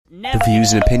The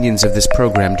views and opinions of this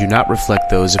program do not reflect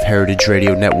those of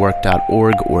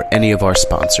heritageradionetwork.org or any of our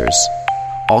sponsors.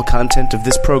 All content of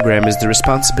this program is the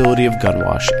responsibility of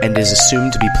Gunwash and is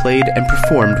assumed to be played and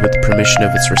performed with the permission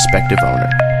of its respective owner.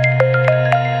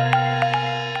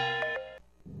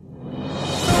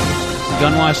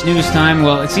 Gunwash news time.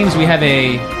 Well, it seems we have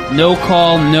a no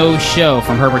call, no show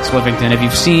from Herbert Spliffington. If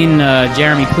you've seen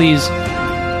Jeremy, please,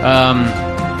 well,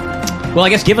 I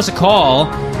guess give us a call.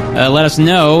 Let us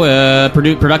know.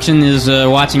 Production is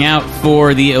watching out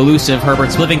for the elusive Herbert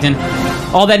Spliffington.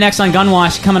 All that next on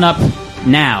Gunwash coming up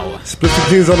now.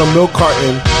 Spliffington's on a milk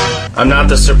carton. I'm not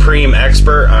the supreme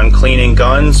expert on cleaning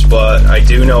guns, but I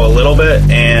do know a little bit,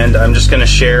 and I'm just going to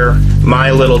share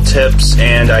my little tips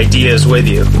and ideas with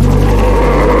you.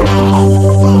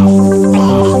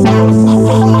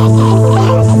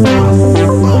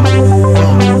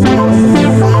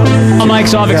 All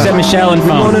mics off except Michelle and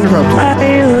phone.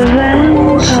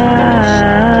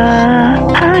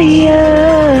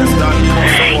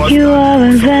 You are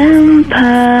a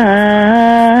vampire.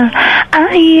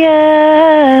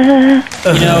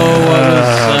 You know what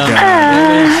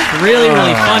was really,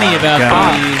 really funny about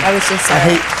I was just I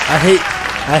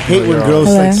hate when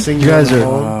girls like sing. You guys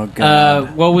are.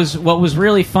 what was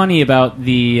really funny about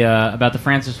the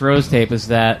Francis Rose tape is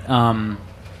that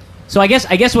so I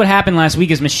guess what happened last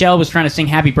week is Michelle was trying to sing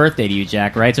Happy Birthday to you,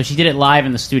 Jack, right? So she did it live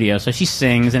in the studio. So she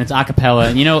sings and it's a cappella,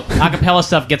 and you know a cappella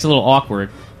stuff gets a little awkward,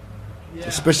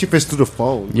 Especially if it's through the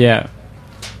phone. Yeah.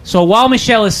 So while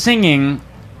Michelle is singing,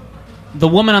 the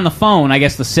woman on the phone, I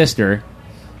guess the sister,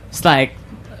 it's like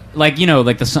you know,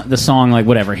 like the song, like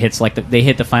whatever hits, like they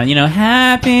hit the final, you know,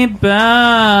 Happy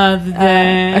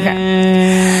Birthday.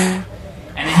 Okay.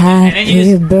 And then you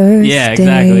just, birthday yeah,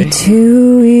 exactly.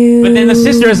 to you. But then the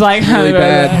sister is like, Really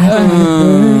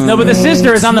bad. No, but the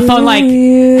sister is on the phone like,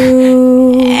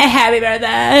 Happy Birthday.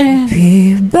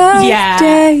 Happy birthday.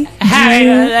 Yeah. Happy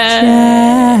Birthday.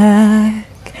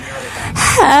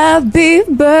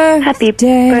 Jack. Happy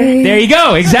birthday. There you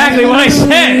go. Exactly what I said.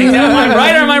 Am I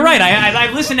right or am I right?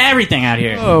 I've listened to everything out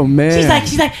here. Oh man. She's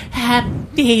like,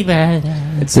 Happy Birthday.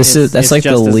 That's like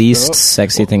the least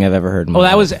sexy thing I've ever heard in my Oh,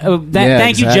 that was life.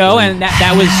 thank you, Joe, and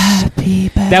that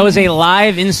was a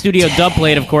live in studio dub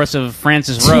plate, of course, of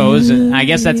Francis Rose. And I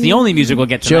guess that's the only music we'll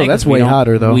get tonight. Joe, that's way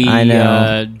hotter though. We I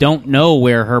know. don't know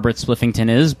where Herbert Spliffington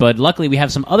is, but luckily we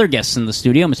have some other guests in the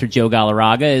studio. Mr. Joe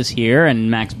Galarraga is here, and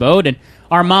Max Bode and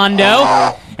Armando,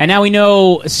 and now we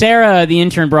know Sarah, the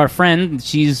intern, brought a friend.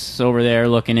 She's over there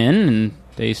looking in, and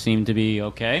they seem to be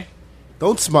okay.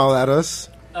 Don't smile at us.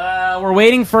 We're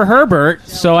waiting for Herbert,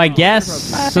 so I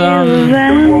guess. Have you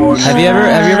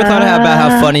ever thought about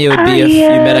how funny it would be if you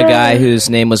met a guy whose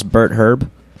name was Bert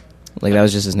Herb? Like that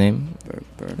was just his name.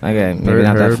 Okay, maybe Bert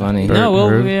not Herb. that funny. No, well,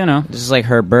 Herb. you know. Just like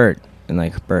Herbert and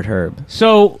like Bert Herb.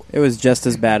 So It was just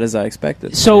as bad as I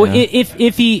expected. So Yeah.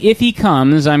 if he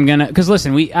comes, I'm gonna, because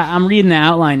listen, I'm reading the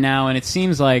outline now, and it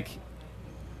seems like,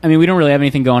 I mean, we don't really have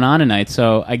anything going on tonight.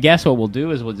 So I guess what we'll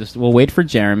do is we'll wait for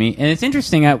Jeremy, and it's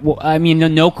interesting. I mean,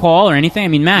 no call or anything. I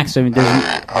mean, Max. I mean, there's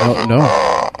No.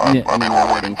 yeah. I mean,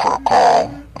 we're waiting for a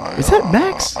call. Is that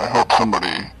Max? I hope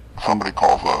somebody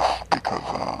calls us because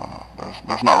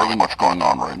there's not really much going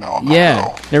on right now. On the Yeah,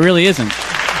 show. there really isn't.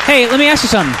 Hey, let me ask you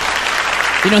something.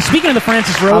 You know, speaking of the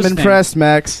Francis Rose I'm impressed,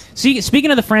 Max. thing. Speaking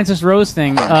of the Francis Rose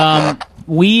thing,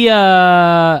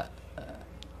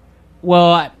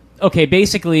 okay,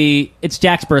 basically, it's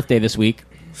Jack's birthday this week.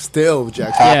 Still,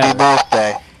 Jackson. Happy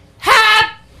birthday.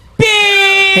 Happy!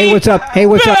 Hey, what's up? Hey,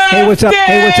 what's up? Hey, what's up?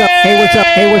 Hey, what's up? Hey, what's up?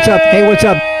 Hey, what's up? Hey, what's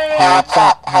up? Hey, what's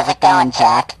up? How's it going,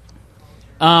 Jack?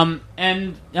 And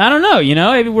I don't know, you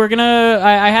know, maybe we're gonna.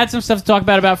 I had some stuff to talk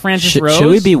about Francis Rose. Should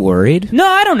we be worried? No,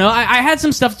 I don't know. I had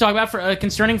some stuff to talk about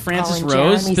concerning Francis Calling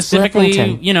Rose Jeremy specifically.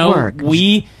 Spliffington. You know, Work.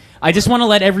 I just want to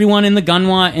let everyone in the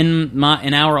Gunwash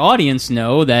in our audience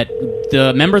know that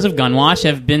the members of Gunwash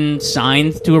have been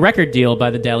signed to a record deal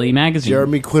by the Delhi magazine.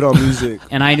 Jeremy quit on music.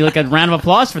 And I like a round of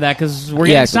applause for that because we're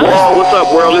Yeah, getting signed. Oh, what's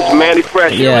up, world? It's Mandy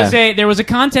Fresh. Yeah. There was a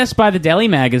contest by the Delhi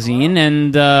magazine,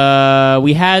 and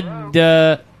we had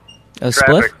A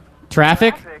spliff?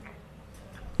 Traffic.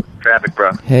 Traffic,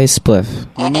 bro. Hey, spliff.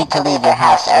 You need to leave your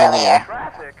house earlier.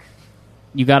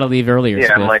 You got to leave earlier.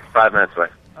 Yeah, I'm Spliff. like 5 minutes away.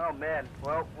 Oh man,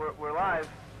 well we're live.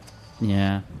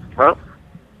 Yeah. Well,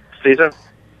 Caesar.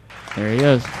 There he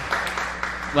goes.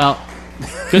 Well,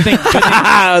 good thing.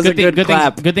 That was a good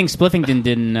clap. Good thing Spliffington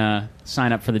didn't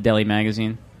sign up for the Delhi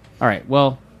magazine. All right.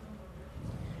 Well,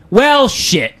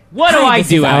 shit. What do I This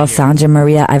do is out here? Alessandra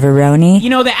Maria Ivaroni. You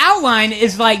know, the outline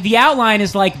is like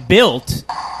built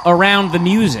around the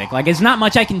music. Like, it's not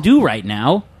much I can do right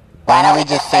now. Why don't we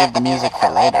just save the music for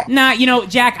later? Nah,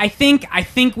 Jack, I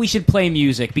think we should play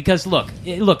music because look,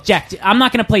 Jack, I'm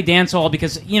not going to play dancehall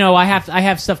because I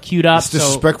have stuff queued up. It's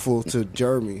disrespectful to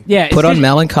Jeremy. Yeah, put on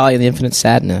Melancholy and the Infinite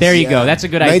Sadness. There you go. That's a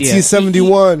good idea.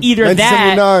 1971. Either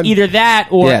that,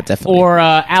 or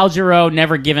Al Jarreau,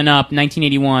 Never Given Up,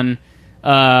 1981.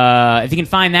 If you can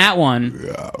find that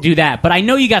one, do that. But I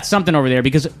know you got something over there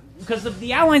because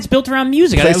the outline's built around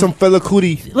music. Play some Fela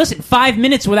Kuti. Listen, 5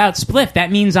 minutes without spliff.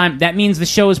 That means the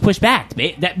show is pushed back.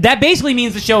 That basically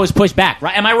means the show is pushed back,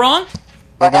 right? Am I wrong?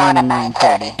 We're going to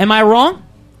 9:30. Am I wrong?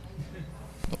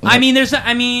 I mean,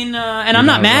 and I'm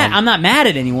not mad. Wrong. I'm not mad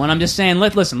at anyone. I'm just saying,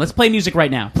 listen. Let's play music right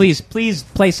now. Please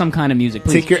play some kind of music.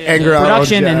 Please. Take your anger out on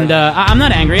Production Jack. and I'm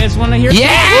not angry. I just want to hear. Yeah!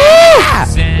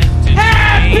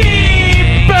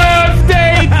 Happy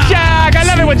birthday, Jack! I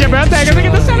love it when your birthday because we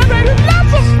get to celebrate with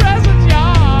lots of presents,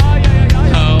 y'all.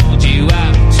 Hold you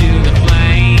up to the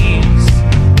flames,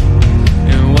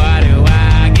 and what do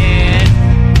I get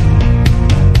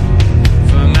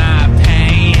for my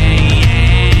pain?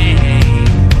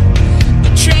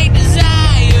 Betrayed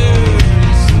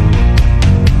desires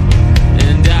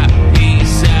and a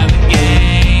piece of the game.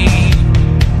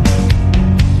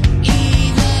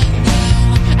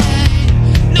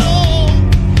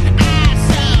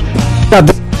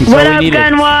 What up,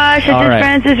 Gunwash? This is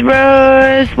Francis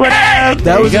Rose. What up?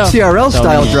 That was a TRL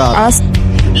style drop.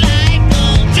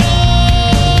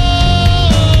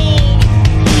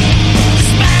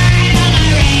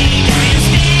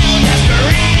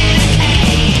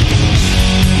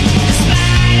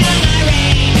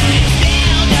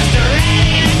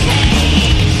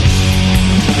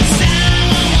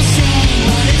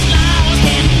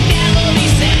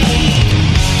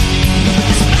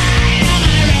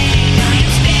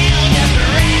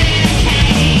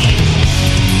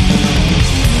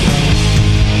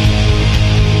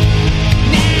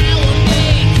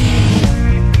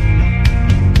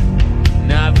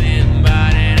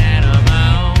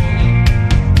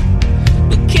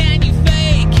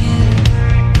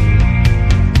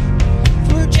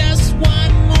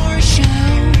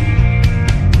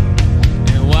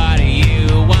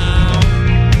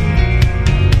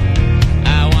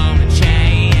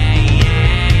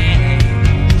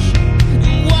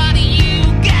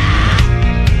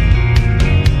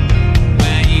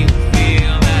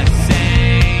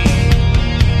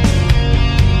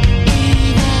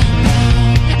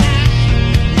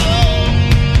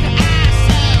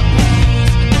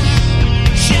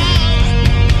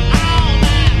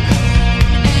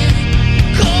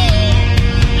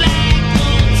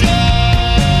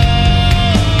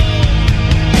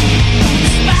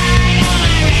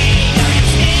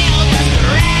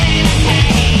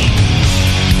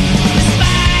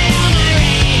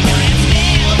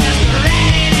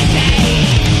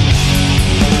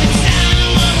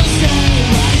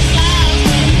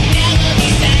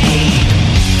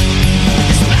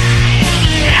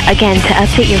 Again, to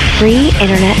update your free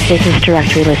Internet Business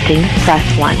Directory listings,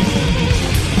 press 1.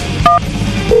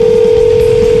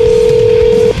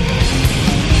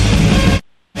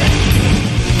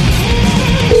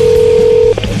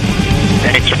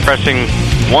 Thanks for pressing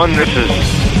 1. This is...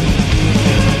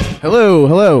 Hello.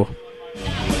 Hello.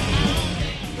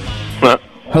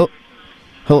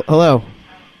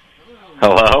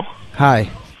 Hello? Hi.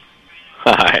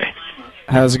 Hi.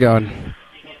 How's it going?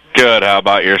 Good. How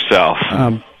about yourself?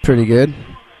 Pretty good.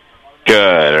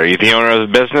 Good. Are you the owner of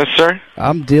the business, sir?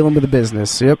 I'm dealing with the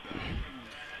business, yep.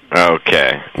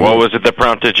 Okay. What was it that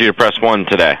prompted you to press 1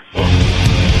 today?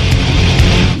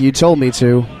 You told me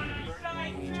to.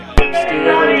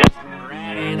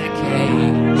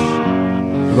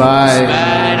 Bye.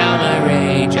 Despite all my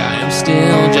rage, I am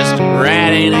still just a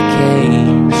rat in a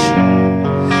cage.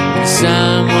 And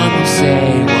someone will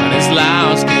say what is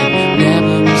lost can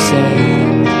never be saved.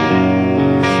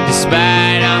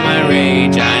 Despite all my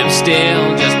rage, I am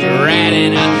still just a rat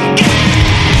in a cage.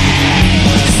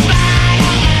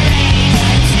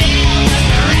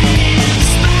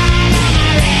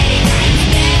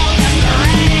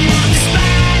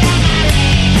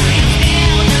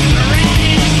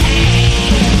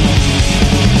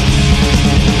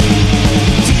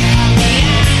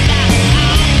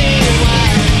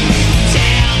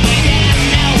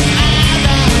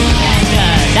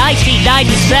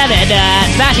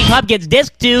 Smashing Pumpkins,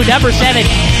 disc 2, number 7.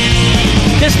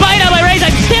 Despite all my rage,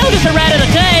 I'm still just a rat in a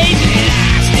cage.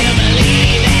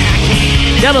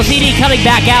 Double CD coming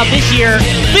back out this year.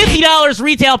 $50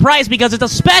 retail price because it's a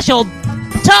special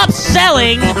top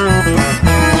selling.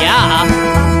 Yeah.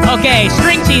 Okay,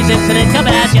 String Cheese Incident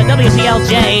coming at you,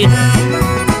 WCLJ.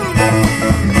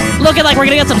 Looking like we're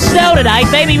gonna get some snow tonight.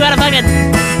 Maybe you wanna fucking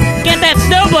Get that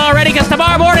snowblower ready, because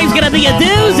tomorrow morning's going to be a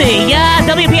doozy. Yeah,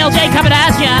 WPLJ coming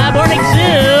at ya. Morning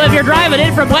Zoo. If you're driving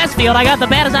in from Westfield, I got the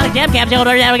Panasonic Jam Cam showing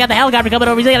over there. We got the helicopter coming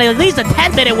over. We got at least a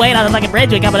 10-minute wait on the fucking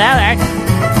bridge coming out there.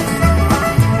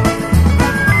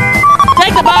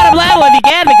 Take the bottom level if you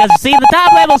can, because, see, the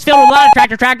top level is filled with a lot of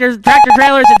tractor trailers,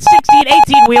 and 16,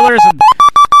 18-wheelers, and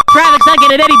traffic's not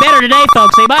getting any better today,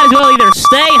 folks. So you might as well either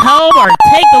stay home or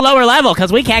take the lower level,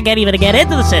 because we can't even get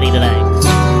into the city today.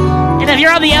 And if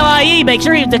you're on the LIE, make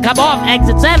sure you have to come off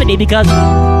exit 70, because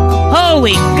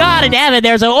holy God in heaven,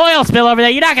 there's an oil spill over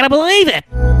there. You're not going to believe it.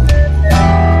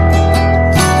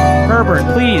 Herbert,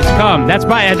 please come. That's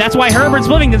why Herbert's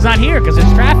Livington's not here, because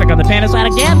there's traffic on the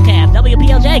Panasonic Jam Cam.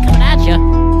 WPLJ coming at you.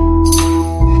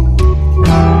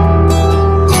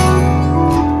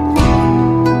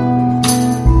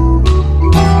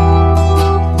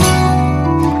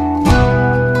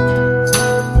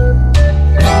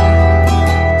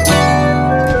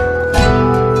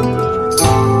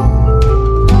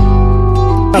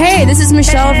 Hey, this is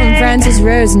Michelle from Francis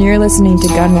Rose, and you're listening to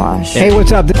Gunwash. Hey,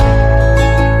 what's up?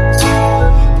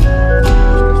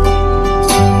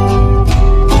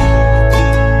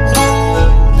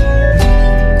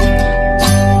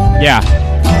 Yeah.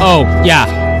 Oh, yeah.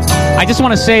 I just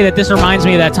want to say that this reminds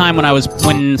me of that time when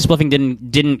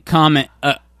Spliffing didn't come,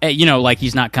 like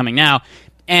he's not coming now.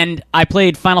 And I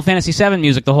played Final Fantasy VII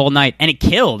music the whole night, and it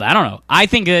killed. I don't know. I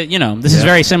think, this is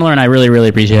very similar, and I really, really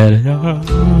appreciate it.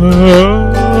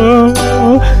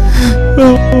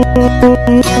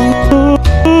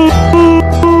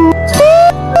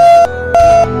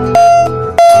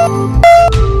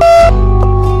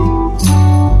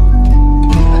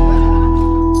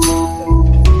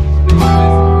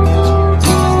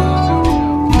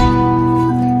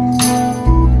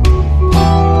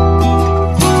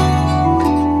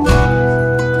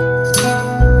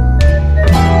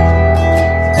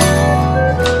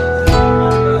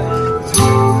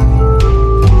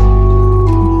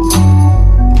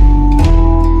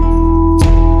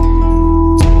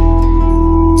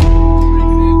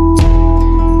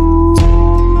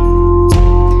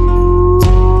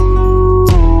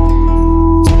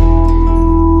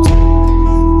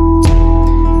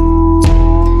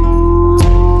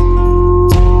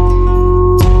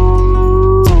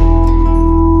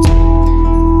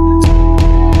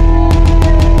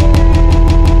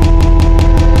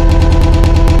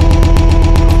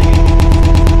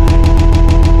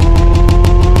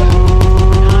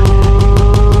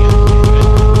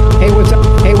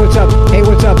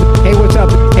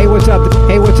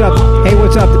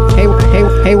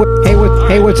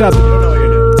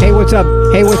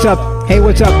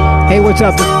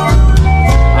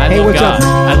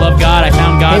 I love God. I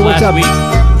found God last week.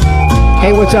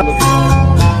 Hey, what's up?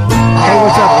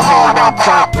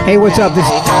 Hey, what's up?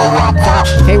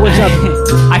 Hey, what's up?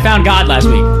 I found God last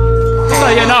week. So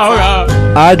you know.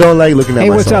 I don't like looking at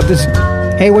myself.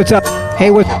 Hey, what's up?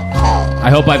 Hey, what? I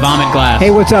hope I vomit glass.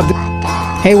 Hey, what's up?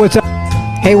 Hey, what's up?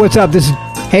 Hey, what's up?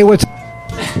 Hey, what's?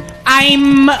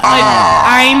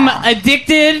 I'm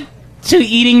addicted to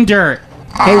eating dirt.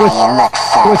 Hey,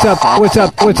 what's up?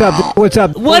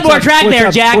 One more track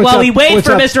there, Jack, while we wait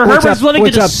for Mr. Herbert's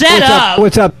Livington to set up.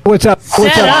 What's up? Happy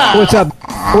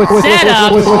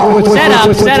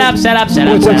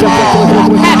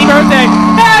birthday!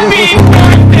 Happy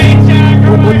birthday,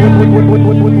 Jack!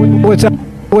 What's up?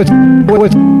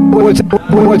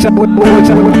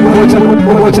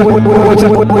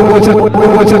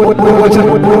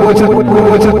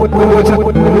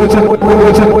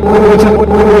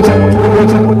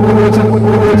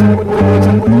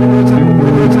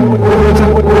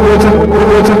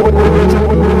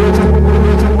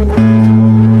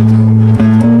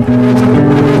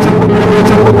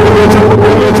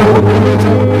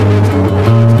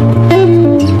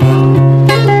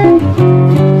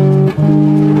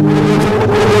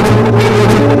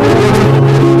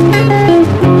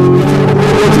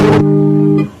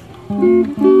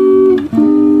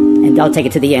 I'll take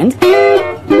it to the end.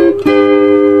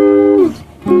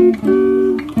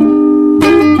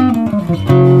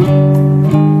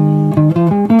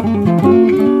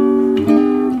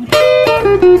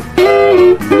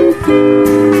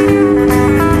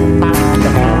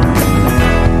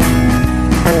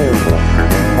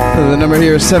 The number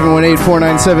here is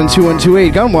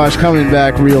 718-497-2128. Gunwash coming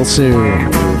back real soon.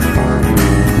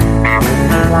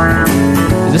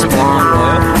 Is this Pokemon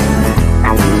Royal?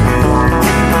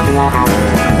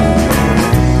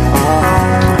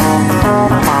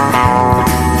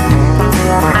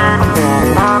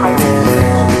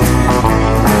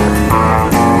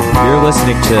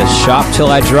 listening to Shop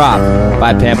Till I Drop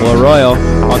by Pamela Royal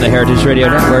on the Heritage Radio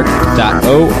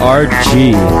Network.org.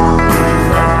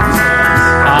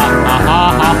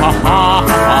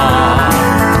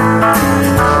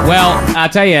 Well, I'll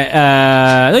tell you,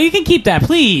 you can keep that,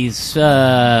 please.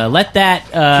 Let that.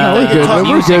 We're good, man.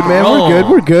 We're good, man.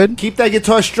 roll. We're good. Keep that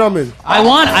guitar strumming.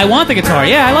 I want the guitar.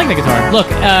 Yeah, I like the guitar. Look,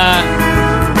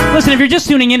 listen, if you're just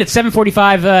tuning in, it's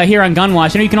 7:45 here on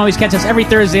Gunwash. I know you can always catch us every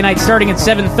Thursday night starting at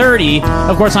 7:30,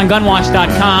 of course, on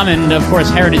gunwash.com and, of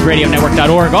course,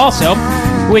 heritageradionetwork.org also,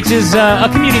 which is a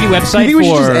community website. You think we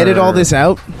should just edit all this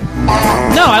out?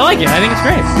 No, I like it. I think it's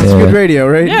great. It's good radio,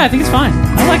 right? Yeah, I think it's fine.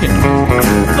 I like it.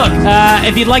 Look,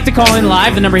 if you'd like to call in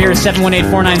live, the number here is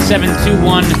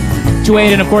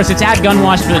 718-497-2128, and of course it's at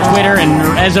Gunwash for the Twitter, and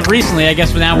as of recently, I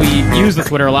guess now we use the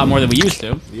Twitter a lot more than we used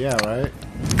to. Yeah, right.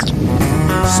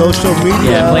 Social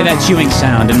media. Yeah, play that chewing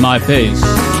sound in my face.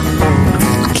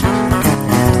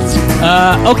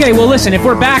 Okay, well, listen, if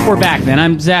we're back, we're back then.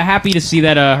 I'm happy to see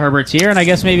that Herbert's here, and I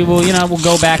guess maybe we'll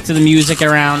go back to the music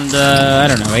around,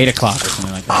 8 o'clock or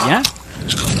something like that, yeah?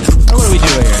 Or what do we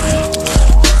do here?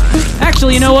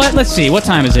 Actually, you know what? Let's see. What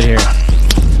time is it here?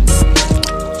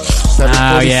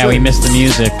 Oh, yeah, we missed the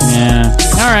music. Yeah.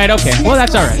 All right, okay. Well,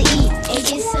 that's all right.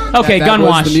 Okay, that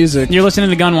Gunwash. was the music. You're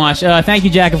listening to Gunwash. Thank you,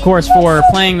 Jack, of course, for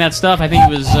playing that stuff. I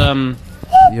think it was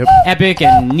epic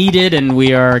and needed, and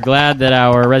we are glad that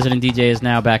our resident DJ is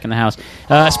now back in the house.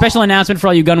 Special announcement for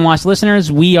all you Gunwash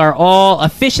listeners. We are all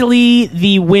officially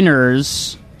the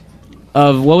winners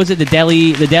of, what was it, the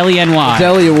Deli NY. The Deli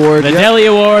Award. The Deli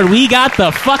Award. We got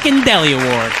the fucking Deli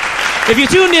Award. If you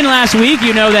tuned in last week,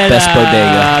 you know that Best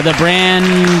bodega. the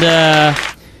brand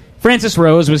Francis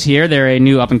Rose was here. They're a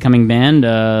new up-and-coming band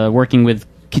working with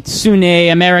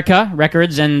Kitsune America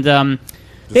Records, and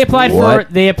they applied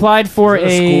for a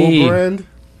school brand.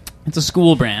 It's a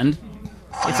school brand.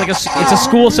 It's like it's a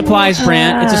school supplies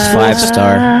brand. It's a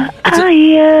 5-star.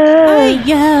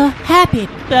 Happy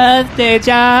birthday,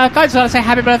 Jack. I just want to say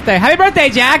happy birthday. Happy birthday,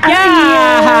 Jack.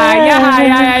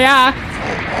 Yeah.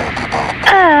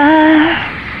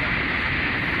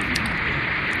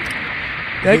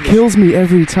 That kills me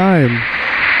every time.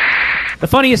 The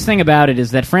funniest thing about it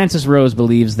is that Francis Rose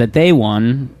believes that they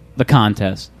won the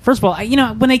contest. First of all,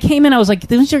 when they came in, I was like,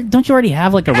 don't you already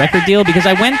have like a record deal? Because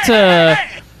I went to,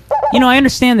 I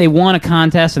understand they won a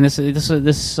contest, and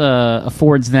this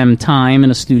affords them time in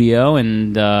a studio,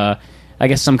 and I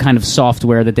guess some kind of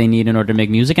software that they need in order to make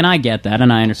music, and I get that,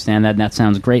 and I understand that, and that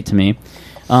sounds great to me.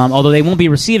 Although they won't be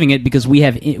receiving it because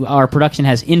our production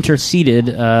has interceded,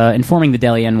 informing the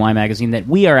Deli NY magazine that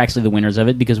we are actually the winners of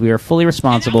it because we are fully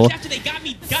responsible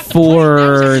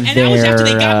for their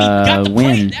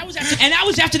win. And that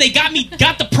was after they got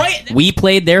the praise. We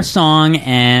played their song,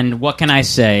 and what can I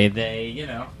say?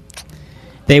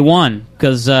 They won.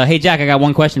 Because, hey, Jack, I got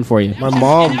one question for you. My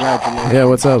mom. Yeah,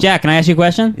 what's up? Jack, can I ask you a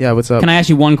question? Yeah, what's up? Can I ask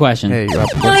you one question? Hey, what's up?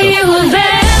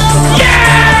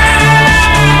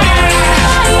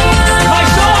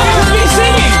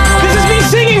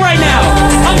 Right now.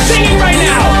 I'm singing right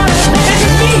now. This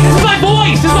is me. This is my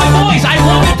voice. I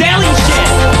won the Deli shit.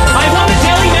 I won the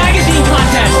Deli magazine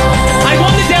contest. I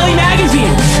won the Deli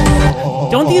magazine.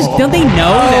 Don't they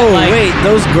know that, like... wait,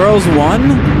 those girls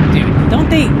won? Dude,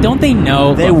 don't they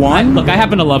know... They won? I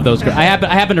happen to love those girls. I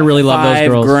happen to really love those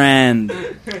girls.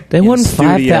 $5,000. They won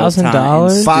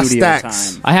 $5,000? 5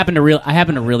 stacks. I happen to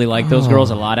really like those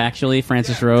girls a lot, actually,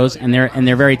 Francis Rose, and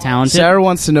they're very talented. Sarah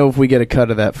wants to know if we get a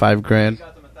cut of that $5,000.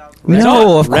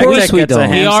 No, of course we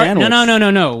don't. We are,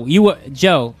 no.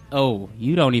 Joe,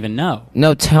 you don't even know.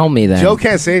 No, tell me that. Joe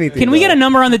can't say anything. Can we get a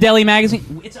number on the Deli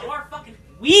magazine? It's our fucking...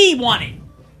 We won it.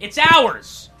 It's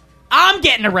ours. I'm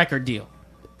getting a record deal.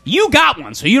 You got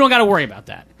one, so you don't got to worry about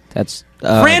that. That's...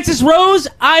 Francis Rose,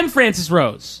 I'm Francis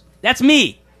Rose. That's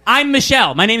me. I'm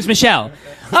Michelle. My name's Michelle.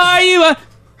 Are you a...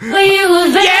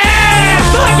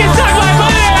 Yeah! Fucking suck my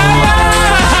money!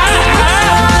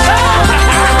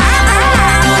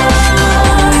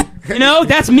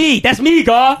 That's me. That's me,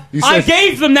 Gaw. I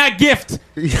gave them that gift.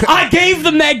 I gave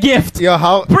them that gift. Yo,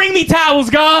 how... Bring me towels,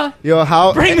 Gaw. Yo,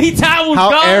 how... Bring me towels, How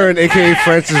Gaw. Aaron, a.k.a.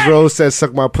 Francis Rose, says,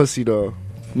 suck my pussy, though.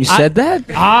 You said that?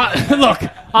 Look,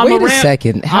 I'm Wait a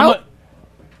second. How...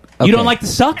 You don't like to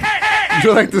suck? You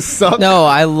don't like to suck? No,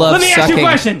 I love sucking. Let me ask you a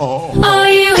question. Are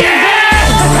you...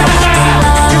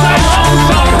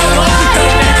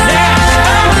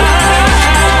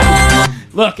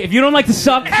 Look, if you don't like to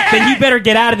suck, then you better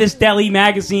get out of this Deli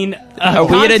magazine Are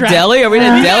we in a deli? Are we in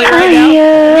a deli right right now? We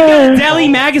got a Deli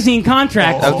magazine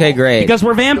contract. Okay, great. Because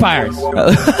we're vampires. So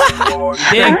if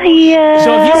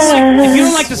you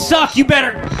don't like to suck, you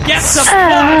better get some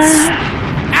butts.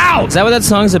 out. Is that what that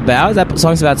song's about? Is that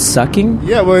song's about sucking?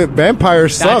 Yeah, well,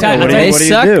 vampires suck. I'll tell you- They what do you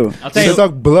suck. do? I'll tell They you-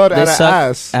 suck blood They out of suck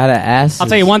ass. out of ass. I'll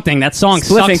tell you one thing. That song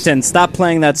sucks. Spliffington, stop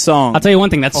playing that song. I'll tell you one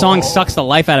thing. That song sucks the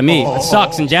life out of me. It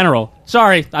sucks in general.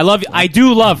 Sorry. I love you. I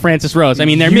do love Francis Rose. I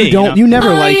mean, they're me. You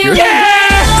never liked your.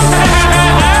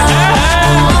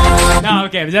 No,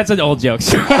 okay, but that's an old joke.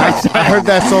 I heard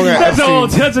that song at That's FC. old.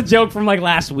 That's a joke from like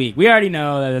last week. We already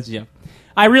know that that's a joke.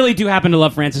 I really do happen to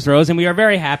love Francis Rose, and we are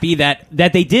very happy that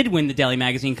they did win the Deli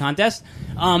Magazine contest.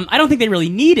 I don't think they really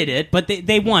needed it, but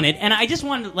they won it, and I just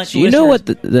wanted to let So you know what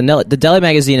the Deli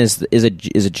Magazine is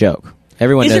a joke.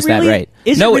 Everyone Is it knows really? that, right?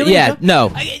 Is no, it really a yeah, joke?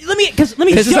 no. Let me just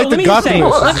like say. the Let me Gotham just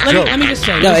Girls. say. Let me just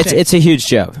say. No, it's a huge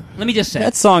joke. Let me just say.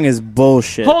 That song is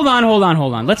bullshit. Hold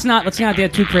on. Let's not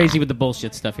get too crazy with the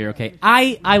bullshit stuff here, okay?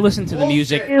 I listen to the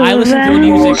music. I listened to the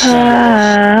music.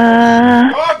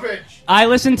 I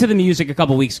listened to the music a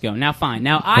couple weeks ago. Now, fine.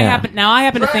 Now I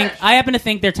happen to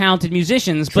think they're talented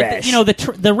musicians, but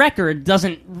the record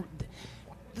doesn't.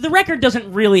 The record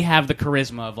doesn't really have the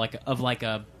charisma of like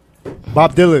a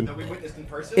Bob Dylan.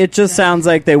 It just sounds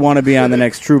like they want to be on the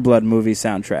next True Blood movie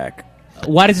soundtrack.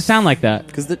 Why does it sound like that?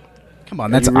 Because come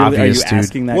on, that's obvious, obvious, are you dude.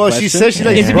 asking that Well, question? she said she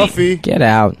likes Buffy. Get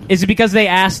out. Is it because they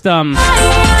asked No,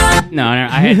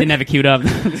 I didn't have it queued up.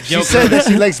 She said that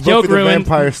she likes Buffy the ruined.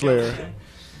 Vampire Slayer.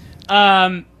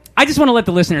 I just want to let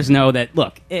the listeners know that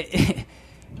look,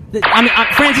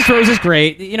 Francis Rose is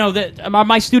great. You know,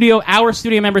 our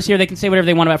studio members here, they can say whatever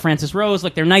they want about Francis Rose.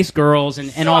 Like they're nice girls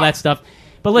and all that stuff.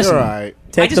 But listen, You're right.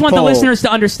 I just want the listeners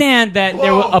to understand that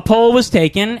a poll was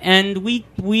taken, and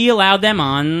we allowed them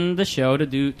on the show to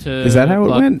do. Is that how it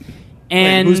went?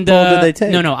 And whose poll did they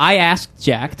take? No. I asked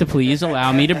Jack to please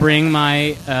allow me to bring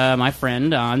my my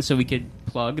friend on so we could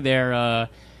plug their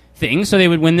thing, so they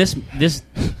would win this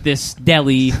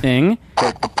deli thing.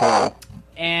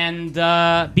 And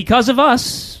because of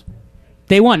us,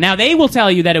 they won. Now, they will tell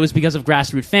you that it was because of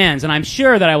grassroots fans, and I'm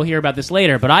sure that I will hear about this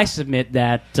later, but I submit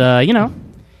that,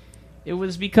 it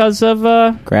was because of...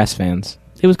 Grass fans.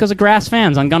 It was because of grass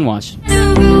fans on Gunwash.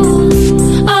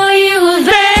 Are you a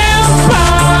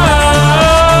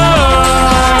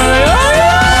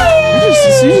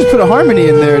You just put a harmony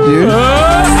in there, dude.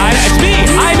 It's me.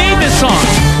 I made this song.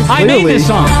 I made this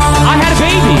song. I had a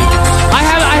baby. I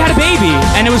had a baby,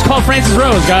 and it was called Francis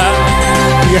Rose.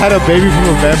 You had a baby from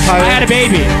a vampire? I had a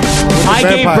baby. I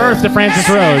gave vampire? birth to Francis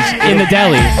Rose in the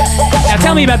deli. Now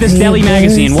tell me about this Deli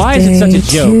Magazine. Why is it such a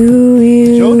joke?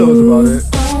 Joe knows about it.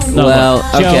 No, Well,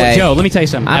 look, okay. Joe, let me tell you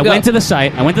something. I went to the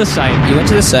site. You went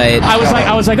to the site. I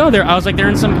was like, they're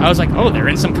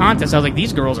in some contest. I was like,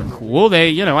 these girls are cool.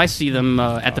 They, I see them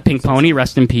at the Pink Pony.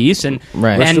 Rest in peace. And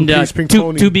Right. Rest in and peace, Pink to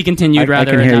Pony. be continued. I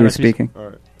Rather, can hear not you rest in peace. speaking. All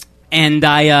right. And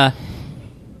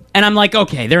and I'm like,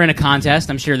 okay, they're in a contest.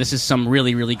 I'm sure this is some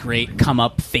really, really great come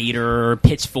up fader,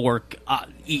 pitchfork,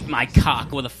 eat my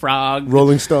cock with a frog.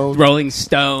 Rolling Stone. Rolling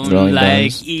Stone, Rolling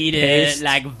like Stones. eat it, Paste.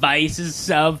 like Vice is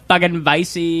so fucking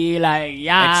vicey, like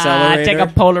yeah, Accelerator. take a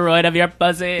Polaroid of your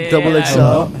pussy. Double like, XL.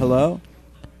 Hello?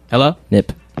 Hello?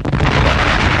 Nip.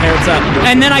 Hey, what's up?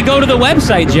 And then I go to the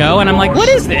website, Joe, and I'm like, what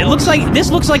is this? This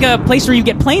looks like a place where you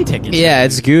get plane tickets. Yeah,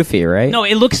 it's goofy, right? No,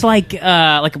 it looks like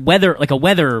a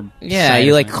weather Yeah, site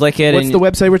you or like something. click it. What's and the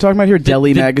website we're talking about here?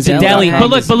 Deli Magazine. The deli,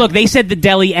 but look, they said the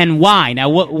deli NY. Now,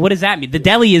 what does that mean? The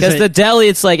deli is Because the deli,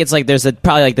 it's like there's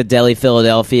probably like the Deli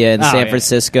Philadelphia and Oh, San yeah.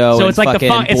 Francisco So and it's like the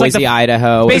fucking it's like Boise, the-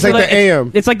 Idaho. basically It's like the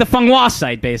AM. It's like the Feng Hua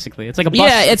site, basically. It's like a bus.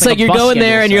 Yeah, it's like a you're bus going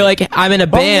there schedule and you're site. like, I'm in a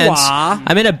band. Bonjour.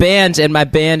 I'm in a band and my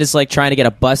band is like trying to get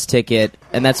a bus ticket,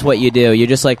 and that's what you do. You're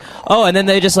just like, oh, and then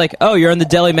they just like, oh, you're on the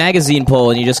Deli Magazine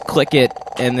poll, and you just click it,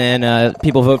 and then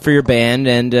people vote for your band,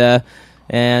 and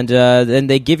then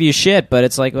they give you shit, but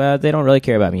it's like, well, they don't really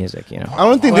care about music, I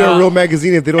don't think they're a real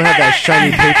magazine if they don't have that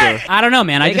shiny paper. I don't know,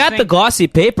 man. They got the glossy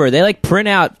paper. They like print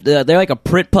out. They're like a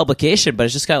print publication, but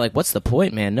it's just kind of like, what's the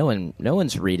point, man? No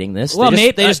one's reading this. Well,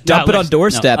 they just dump it on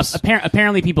doorsteps.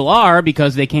 Apparently, people are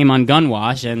because they came on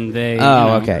Gunwash and they.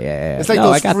 Okay, yeah. It's like No,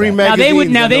 I those got free that. magazines.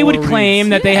 Now they that would no one claim reads.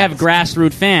 that they have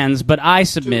grassroots fans, but I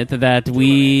submit that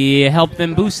we help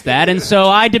them boost that, and so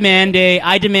I demand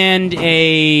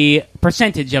a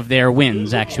percentage of their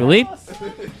wins, actually.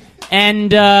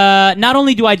 And not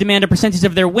only do I demand a percentage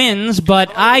of their wins,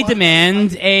 but I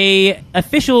demand a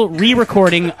official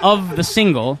re-recording of the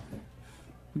single.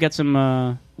 We got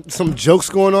some jokes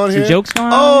going on here. jokes going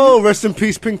on. Oh, rest in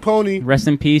peace, Pink Pony. Rest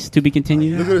in peace. To be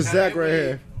continued. Look at Zach right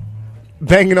here,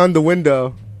 banging on the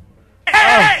window.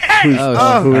 Who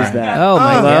is that? Oh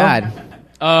my Hello? god.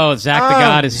 Oh, Zach the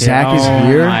God is here. Zach is Oh,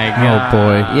 here? my God. Oh,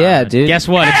 boy. Yeah, dude. Guess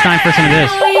what? It's time for some of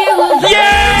this.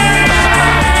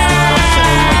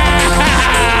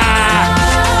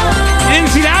 You didn't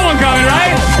see that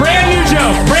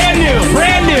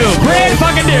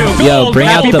Yo, bring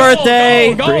out Happy the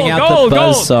birthday! Bring out the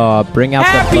buzzsaw. Bring out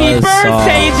Happy the buzzsaw.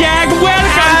 birthday, Jack!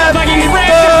 Welcome, fucking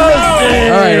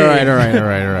All right.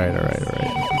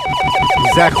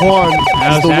 Zach Juan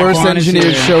is the Zach worst Juan is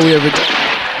engineered here. show we ever did.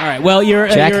 All right. Well,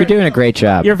 Jack, you're doing a great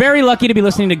job. You're very lucky to be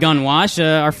listening to Gunwash.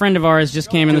 Our friend of ours just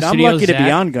came in the I'm studio. lucky to be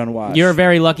Zach. on Gunwash. You're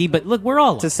very lucky, but look, we're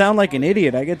all To sound like an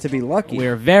idiot, I get to be lucky.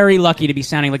 We're very lucky to be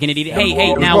sounding like an idiot.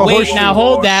 Hey, now Well, wait, now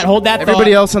hold that thought.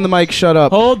 Everybody else on the mic, shut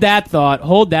up. Hold that thought.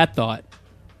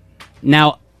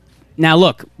 Now,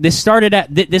 look, this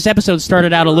episode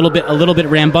started out a little bit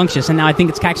rambunctious, and now I think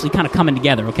it's actually kind of coming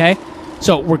together. Okay,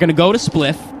 so we're gonna go to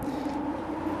Spliff,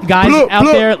 guys out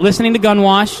there listening to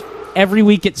Gunwash every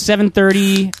week at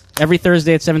 7:30, every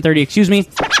Thursday at 7:30. Excuse me,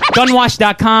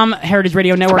 Gunwash.com,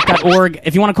 HeritageRadioNetwork.org.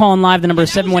 If you want to call in live, the number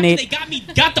is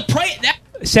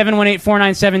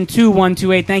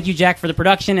 718-497-2128. Thank you, Jack, for the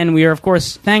production, and we are, of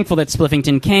course, thankful that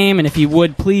Spliffington came. And if you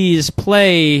would please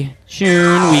play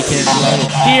tune, we can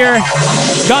hear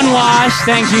Gunwash.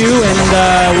 Thank you, and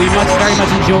we very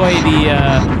much enjoy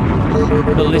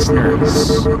the listeners.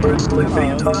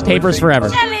 Papers forever.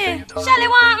 Shelly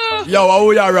Wanton. Yo, how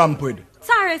we are ramp with?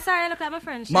 Sorry, I look like my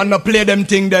friend. Man, no play them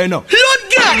thing there, no. Look,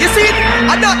 girl, you see?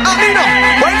 I don't know.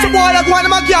 When some boy like one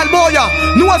of my girl boy,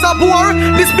 no as a boy,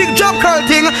 this big job curl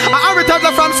thing, I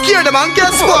returned from scare them and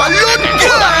guess what? Look,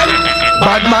 girl.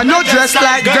 Bad man, no dress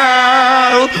like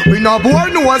girl. We no bore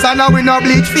nose and we no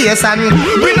bleach face and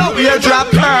we no wear drop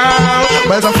curl.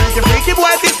 Well, some freaky boy,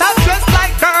 this have dress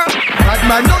like girl. Bad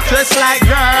man, no dress like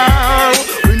girl.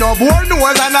 We no bore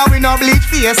nose and we no bleach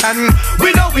face and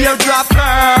we no wear drop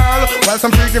curl. Well,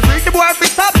 some freaky boy, if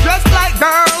stop dressed like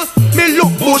girl. Me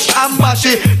look bush and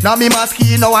bashy. Now me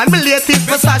Moschino and me latest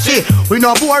Versace. We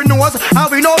no bore nose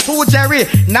and we no too Jerry.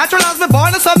 Natural as me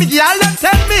born, so me girl them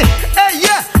tell me, hey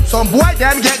yeah. Some boy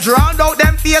them get drowned out,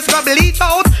 them face go bleach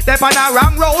out. They on a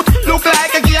wrong road, look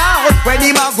like a girl. When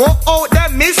him a go out,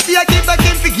 them mistake if the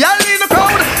king for girl in the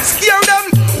crowd. Scare them.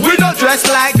 We no dress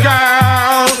like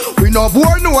girl. We no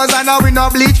bore nose and we no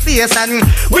bleach face and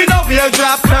we no wear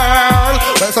drop curl.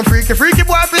 Well, some freaky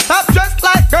boy if stop dressed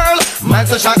like girl. Man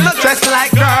so shot not dressed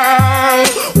like girl.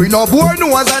 We no bore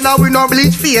nose and we no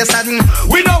bleach face and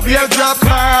we no wear drop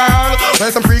curl.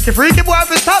 Well, some freaky boy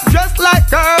if stop dressed like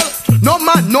girl. No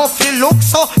man no feel look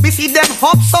so. We see them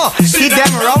hop so. See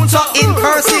them round so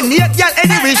impersonate girl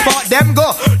any which part them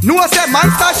go. No say man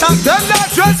start shot them not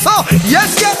dress so.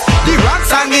 Yes the rocks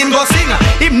and him go sing.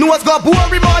 Him nose go bore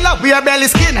him all up with a belly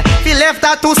skin. He left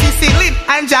that to Cecilin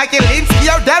and Jacqueline.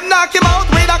 Scare them knock him out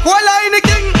with a cola in the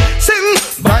king. Sing.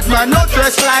 Bad man no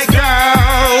dress like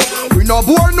girl. We no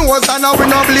bore nose and we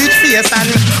no bleach face and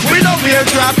we no wear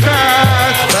drop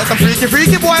curl. Well, some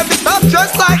freaky boy if stop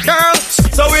dressed like girl.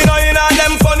 So we know you know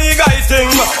them funny guys thing.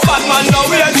 Bad man now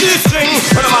we a G-string.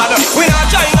 We not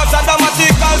trying up a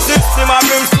dramatical system. A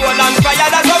brimstone and fire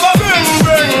that's over bring.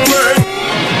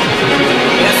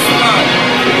 Yes, man.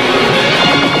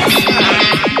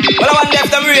 Well, I want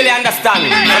them really understand. The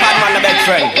bad man, the best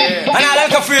friend. And I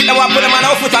like a freak that want put them on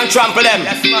our foot and trample them.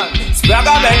 Yes, man.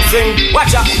 Spragga bang sing.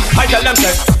 Watch out. I tell them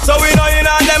say. So we know you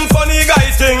know them funny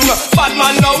guys thing. Bad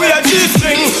man now we a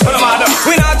G-string.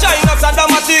 We not trying up a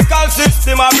dramatical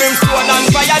system. A brimstone and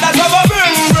fire that's over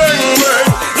bring.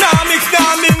 Now mix,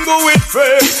 now mingle with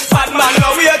free. Bad man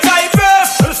now we a type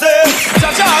first. Say,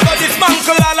 Chacha got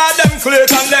dismantle all of them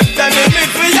cleats and left them in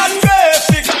midfield and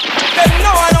basic. Them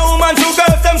know I know woman to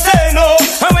girls them say no.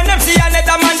 And when them see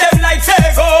another man them like say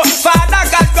go. Father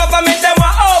got government them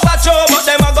want overthrow, but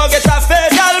them a go get a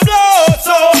fatal blow.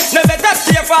 So no better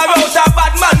stay far out a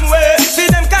bad man way. See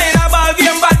them kind of ball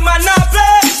game bad man not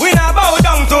play. We not bow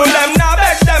down to them, not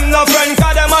beg them no friend,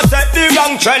 cause them a set the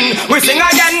wrong trend. We sing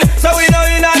again, so we know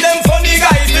you know them funny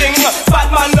guys sing. Bad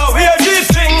man no wear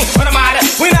G-string.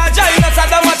 We not join us a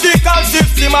dramatical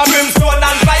system. A brimstone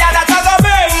and fire that a go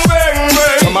bang.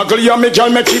 Some a girl you me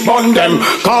girl make it burn them.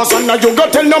 Cause I know you go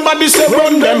tell nobody say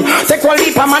run them. Take one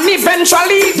leap and man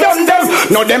eventually done them.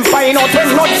 Now them find out when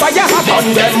not fire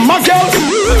upon them. My girl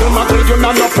you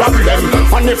not no problem.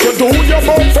 And if you do your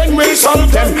both then we'll solve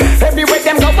them. Everywhere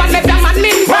them go and let them man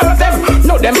involve them.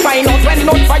 Now them find out when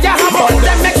not fire upon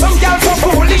them. Make some girls so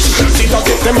foolish. See that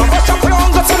if them a bust up wrong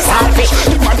got some selfish.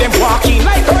 But them walking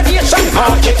like radiation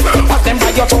market. Put them by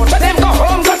your throat and them go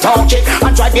home go talk it.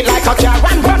 And drive it like a car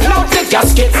and run out the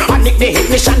gasket. And nick the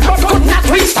ignition but could not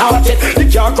restart it. The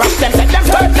car crash them let them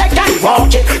third leg and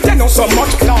walk it. They know so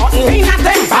much clothing in a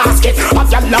them basket. Of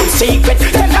your love secret,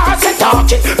 the Lord say talk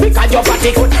it. Because your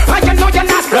body good and you know you're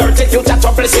not flirted. You just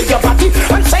trouble in your body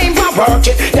and say you work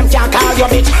it. Them can't call you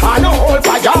bitch or no hold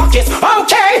for your kiss.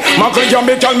 Okay, Muggle you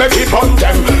me girl make it on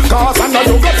them. Cause I know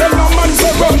you got them no man to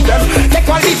run them. Take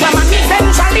all the time and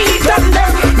eventually done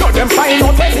them. No them find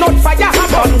out there's not fire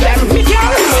upon them. Me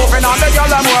girl moving on the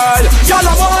yellow world.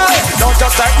 Yellow world. Don't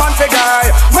just take man for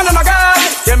guy. Man and a guy.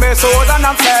 Give me soul and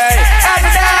I'm play. Every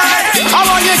day. I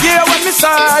want you hear what me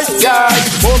say. Yeah.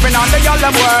 Moving on the yellow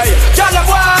world. Yellow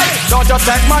world. Don't just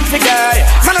take man for guy.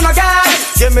 Man and a guy.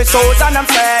 Give me soul and I'm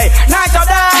play. Night or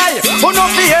day. Who know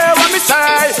fi hear what me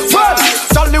say? Well,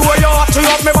 tell the way you have to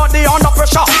have me body under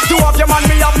pressure. You have your man,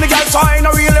 me have me girl, so I no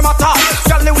really matter.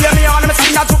 Tell the way me on me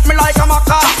skin, I took me like a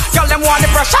maca. Tell them want the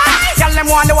pressure, tell them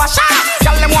want the washer.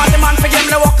 Tell them want the man for give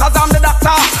me the work, cause I'm the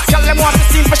doctor. Tell them want the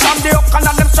steam for sham the hook and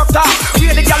them structure.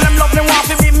 Really the girl them love me, want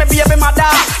to be me baby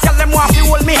mother. Tell them want to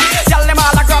hold me, tell them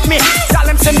all I grab me. Tell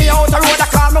them send me out the road, I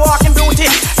call me walking beauty.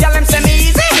 Tell them send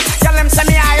me easy, tell them send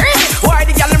me irie. Why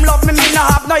the girl them love me, me no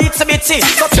have no itsy bitsy.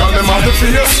 So tell them all the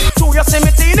fierce. To your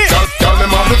Simitini. Tell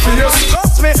them all the fierce.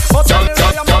 Trust me, but tell them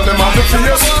all the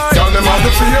fierce. Tell them all the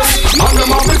fierce. Tell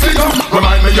them all the figure.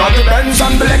 Remind me of the Benz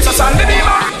and the Lexus and the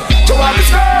Beamer. To all this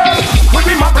girl, with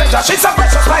me my pleasure. She's a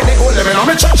precious like the gold living on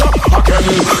me treasure. Again,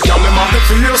 tell them all the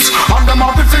fierce. And them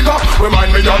all the figure. Remind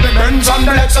me of the Benz and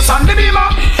the Lexus and the Beamer.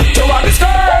 To all this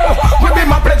girl, with me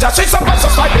my pleasure. She's a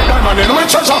precious like the diamond in my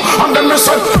treasure. And then me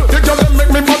say, the girl them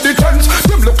make me body tense.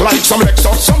 Them look like some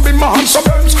Lexus, some Beamer and some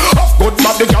Benz. Good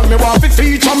body girl, me want to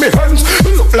feature me hands.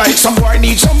 You look like some boy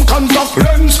need some contact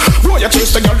lens. Boy, you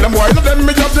chase the girl, them while them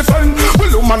me just defend.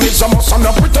 Well, woman is a must and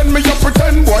I pretend me you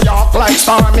pretend. Boy, you act like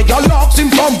star, me girl locks him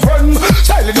from friend.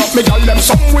 Styling up me girl, them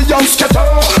some we just scatter.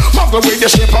 Muggle with the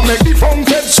shape and make the front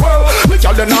head swell. Me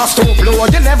girl, them not stop blow,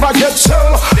 you never get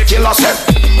sell. The killer said,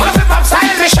 what if I'm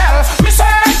style Michelle? Me say,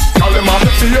 girl, them have the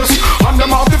fierce and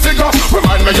them have the figure.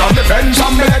 Remind me of the Benz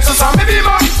and the Lexus and the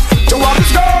Beamer. To all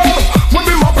this girl, would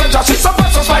be my pleasure. She's a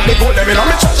precious like the gold living on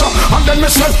me treasure. And then me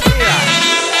say,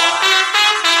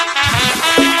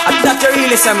 that you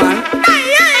really say, man.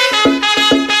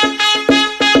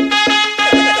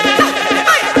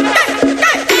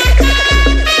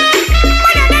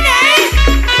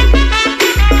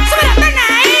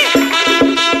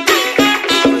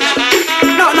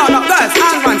 No, guys,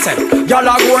 hang on sec. Y'all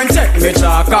are going to take me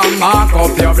chalk and mark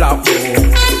up your black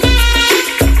book.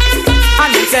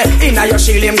 And him say, inna your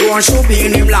shield him go and shoot be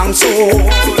in him long soul.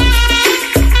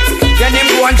 Then him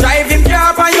go and drive him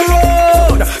car on your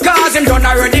road. Cause him done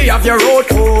already have your road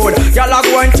code. Y'all are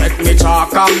going to take me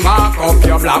chalk and mark up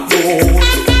your blackboard.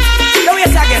 Now yes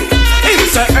again. Him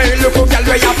say, hey look up girl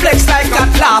where you flex like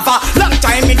that lava. Long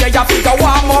time in there you figure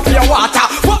warm up your water.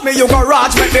 What me you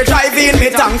garage make me drive in me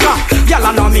tanker.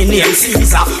 Y'all know me name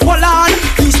Caesar. Hold on,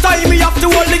 this time me have to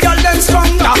hold the girl them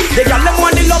stronger. The girl them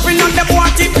want the loving and them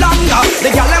want it longer. The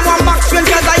girl them want back swing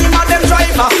cause I am a them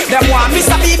driver. Them want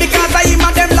Mr. B because I am a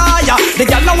them liar. The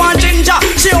girl don't want ginger,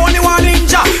 she only want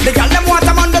ninja. The girl them want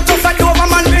a man the tough and over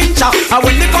man venture. And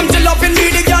when they come to loving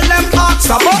me, the girl them ask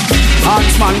about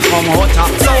Hans man come out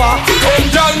so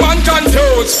girl man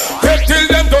confused. Wait till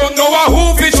them don't know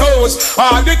who we chose.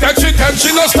 All the tech she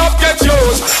no stop get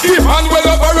used. Even well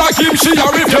over a him she a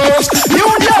refuse. You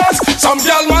knows some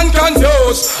girl man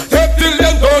confused. Wait till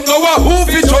them don't know who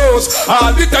we chose.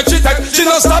 All the tech she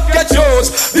no stop get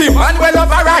used. Even well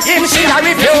over a him she a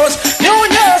refuse. You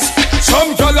knows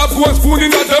some girl have one spoon in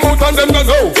them out and them no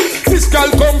know. This girl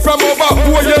come from over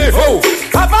Oyeho.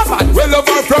 Have a man well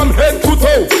over from head to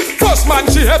toe. First man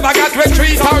she ever got with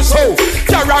 3 or so.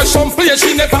 There are some place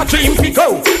she never dream to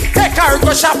go. Take her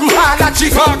go shopping hard at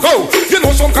Chicago. You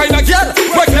know some kind of girl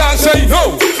we can't say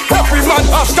no. Every man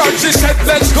after she said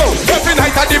let's go. Every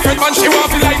night a different man she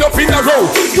want to line up in a row.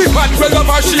 The man well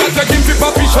over she had to give the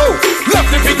puppy show. Left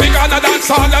the big thing on a dance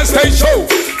hall and stage show.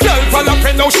 Girl for a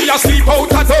friend now she a sleep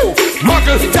out a door.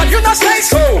 Muggle, can you not say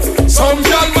so? Some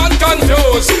girl man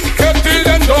confused. Kept till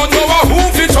them don't know who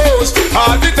we chose.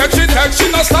 All the tech she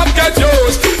not stop get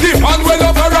used. The man well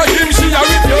over a him she a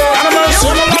refuse. And I'm so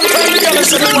long time the girl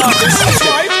is in the market.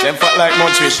 Them fat like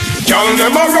munchies. Girl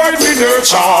them a ride me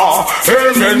nature.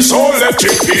 Amen so let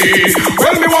it be.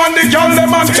 Well me want the girl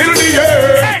them until the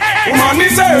end. Woman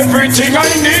is everything I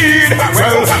need.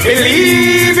 Well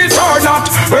believe it or not.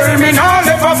 Well me not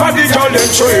ever for the girl them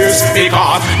choice.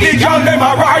 Because the girl them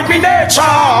a ride me nature.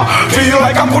 Feel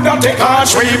like I coulda take a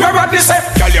tree. Where at the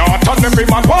set? Girl you hot and every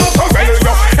man want to well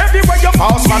you. Everywhere you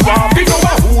pass man want to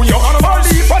know who you. All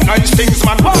the nice things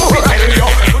man want to tell you.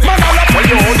 Man all up for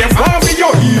you, them want be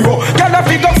your hero. Girl I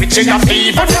figure pitching a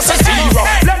thief and just a zero.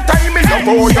 Long time me love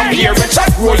how you hear it, I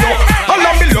grow you. All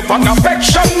of me love and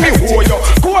affection me hold you.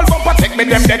 Whole bumper take me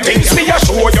them the things me a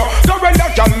show you.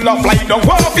 Gorilla girl love fly down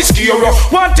one of his scare you.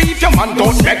 Want to if your man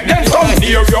don't make them come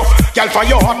near you. Girl for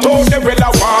your heart out they will a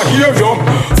want hear you.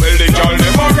 Well the girl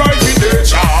them a right with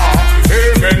nature.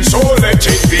 Amen so let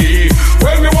it be.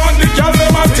 Well me want the girl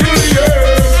them until the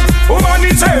end. Woman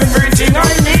is everything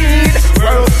I need.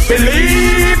 Well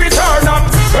believe it or not.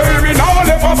 Well me now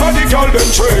left off of the girl them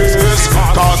trace.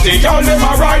 Cause the girl them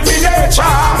a right with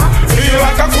nature. Feel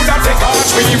like I coulda take a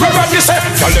tree. Where you say?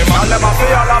 Girl them a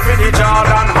feel up with the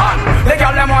Jordan man. The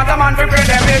girl them want a man to play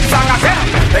them hit song again.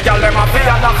 The girl them a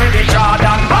feel up with the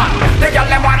Jordan man. The girl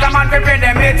them want a man to play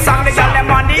them hit song. The girl them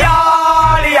want the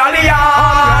Ali Ali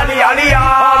Ali Ali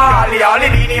Ali Ali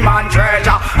Beanie Man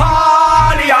treasure.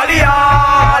 Ali Ali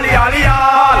Ali Ali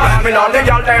Ali. Me love the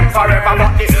girl them forever,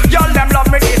 but the girl them love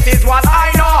me. This is what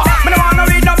I know. Me no wanna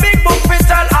read no big book fi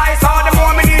tell I saw. The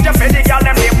more me need you for the girl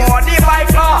them, the more the vibe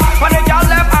flow. When the girl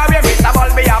them are irritable,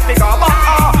 me have to go.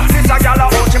 But this a girl how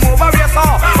she move away so.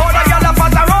 Oh the girl a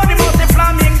pass around the most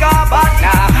flamingo, but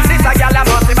nah. This a girl a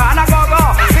must be man a go go.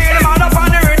 See the man up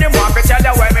on the rhythm, want to tell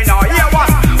you where me know. Hear what?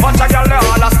 Bunch of girl they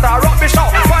all a star up the show.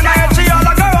 When I hear she all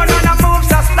a go run and a move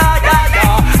just like a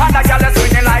yo. And the girl is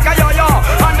swinging like a yo-yo.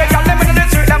 And the girl them in the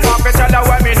street them want to tell you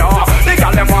where me know. The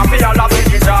girl them want to all up in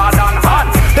the Jordan hand.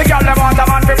 The girl them want a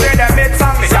man to play them big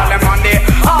song. The girl them on the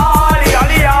Ali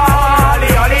Ali Ali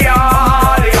Ali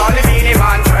Ali Ali Beanie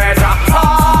Man treasure.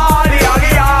 Ali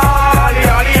Ali Ali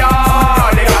Ali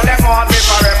Ali. The girl them want me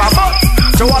forever. But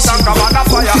to what and come on up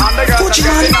for your hand. The girl them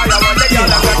getting higher when the girl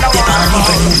them get the one.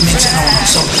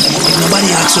 Nobody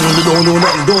asks you, you don't know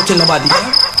nothing. Don't tell nobody.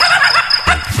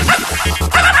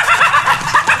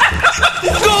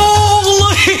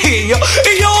 Golly,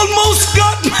 he almost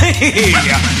got me.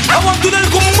 I want to tell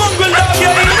come mongrel dog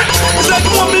here. It's like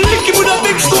you want me lick him with a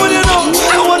big stone, you know.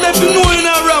 I want them to know in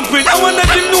a rampant. I want them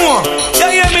to know. You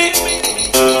hear me?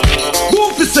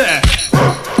 Goofy say.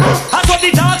 I saw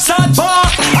the dark side bar.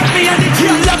 And me and the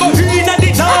girl I go in at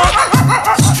the dark.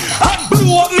 I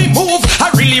blew up me move. I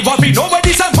really want me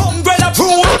nobody's a mongrel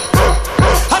approve.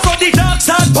 I saw the dark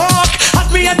side bar. And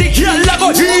me and the girl I go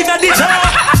in at the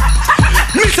dark.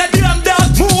 Me say damn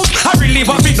dark move. I really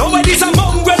want me nobody's a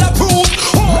mongrel approve.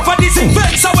 Over this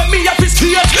events when me up his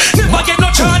skate. Never get no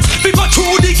chance. We go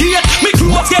through the gate. Me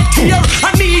clothes get clear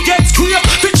and me get square.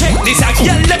 To check this a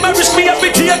girl let me risk me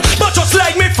every day. But just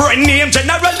like me friend named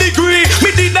General Degree,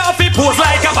 me did not fi pose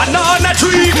like a banana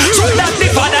tree. So that the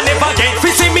father never get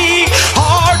fi see me.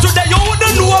 Or today you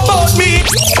wouldn't know about me.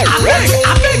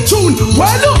 I beg tune.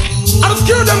 Well look, I'm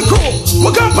scared them cool. We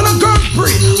gone for a girl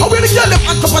spree. I wear the girl them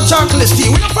act up a chocolate tea.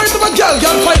 We don't fight over girl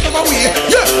fight over we.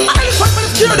 Yeah, I just fight for the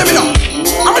scare them, you know.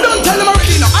 And we don't tell them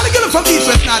already, you know. I get them from east,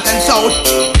 west, north and south.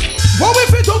 What we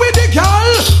fit with the girl?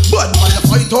 But man, you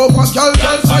fight over girl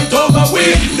fight over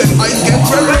we. Them eyes get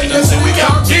red, they say we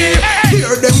can't keep.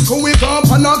 Hear them quick up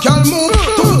and a girl move.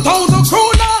 2,000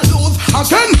 kroner lose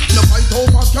again. You fight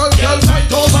over girl fight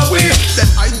over we. Them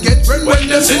eyes get red when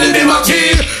they see the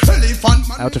marquee. Elephant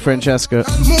man. Out to Francesca.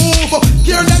 Move,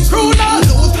 hear them kroner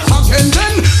lose again.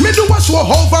 Then me do a show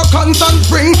over constant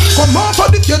spring. Come on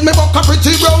for the kid, me buck a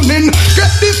pretty browning.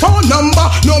 Get the phone number,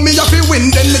 know me have to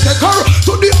win. Then me take her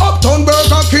to the Uptown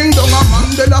Burger King. Down a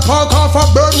Mandela Park off a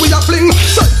bird we a fling.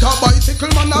 Set a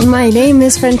bicycle man. My name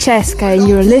is Francesca and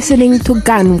you're listening to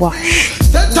Gunwash.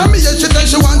 Tell me she tell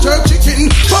she want her chicken.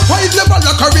 Popeyes never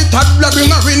lock her it had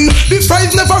bring her in. The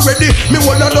fries never ready. Me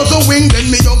hold a dozen wing. Then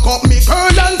me yoke up me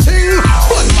curl and sing.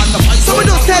 But man the fight. So we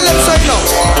just tell them so now.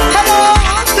 Come on,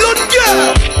 blood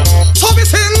girl. So we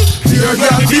sing. Dear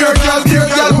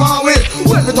girl, want we.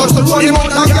 When we touch the road, the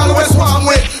mountain girl we swarm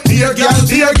we. Dear girl,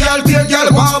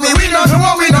 want we. We don't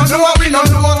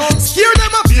know. Scare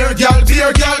them up. Dear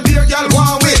girl,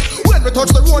 want we. When we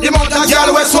touch the road, the mountain girl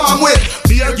we swarm we.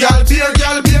 Dear girl,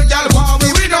 want we.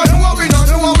 We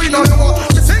don't know.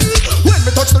 Listen, when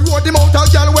we touch the road, the mountain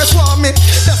girl we swarm me.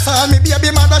 That's how me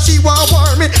baby mother she want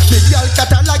war me. Big girl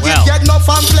catalog it get enough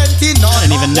and plenty. No, I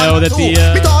didn't even know that the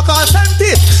me talk all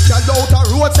senti. Girl out the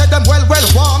road said them well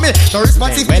warm me. The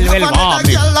responsibility of another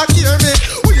girl like hear me.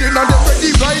 We in on them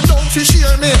ready right now to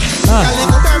share me. Girl in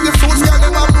the very fruits, girl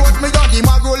them approach me. On the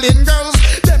Magolin girls,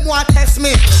 them want test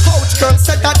me. Couch girls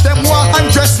said that them want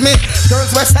undress me.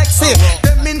 Girls were sexy,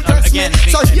 them impress me.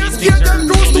 So here's them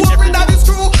rules to worry that is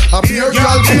true. A beer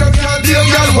girl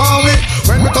want we.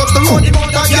 When we touch the road, the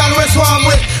mountain girl we swarm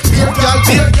with. Beer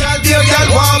girl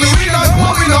want we.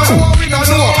 We don't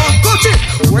know. Coach it.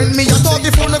 When me a talk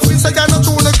the phone, the face I got no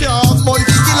true the cars. But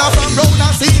the killer from round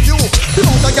I see you. The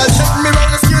mountain girl check me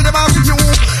round and scare them out of you.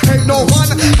 Ain't no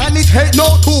one and it ain't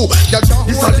no two.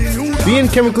 It's a new Being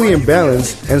chemically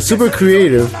imbalanced and super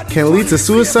creative can lead to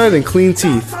suicide and clean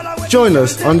teeth. Join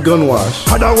us on Gunwash.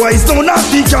 Otherwise, don't have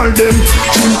the girl them.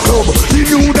 Dream club, the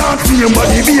new dance name, but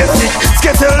the basic.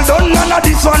 Skettle done, none of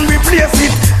this one replace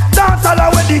it. Dance all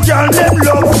where the girl them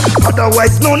love.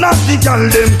 Otherwise, none of the girl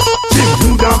them.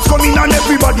 New dance coming and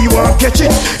everybody want catch it.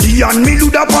 He and me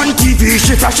load up on TV,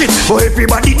 she flash it. But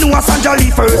everybody know a Sanjali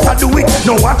first I do it.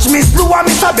 Now watch Miss Blue and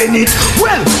Mr. Bennett.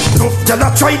 Well, enough tell I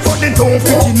try but they don't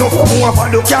fit enough. More of a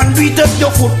can do it if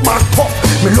your foot back up.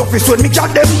 Me love is when me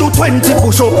got them do 20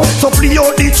 push up. So play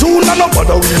out the tune and no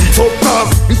bother with it up.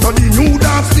 Cause it's the new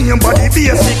dance name but the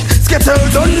basic. Skettle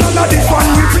done none of this one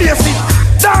replace it.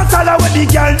 Dance all where the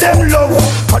girl them love.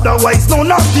 Otherwise none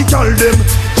of the girl them.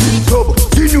 Club,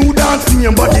 the new dance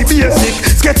name but the basic.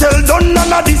 Skettle done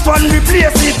none of this one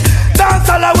replace it. Dance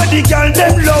all where the girl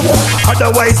them love.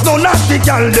 Otherwise none of the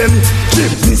girl them.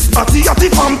 Miss Atty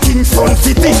from Kingston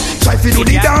City. Try to do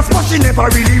the dance but she never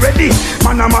really ready.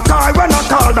 Man I'm a car when I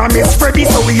call her Miss Freddy.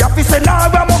 So we have to send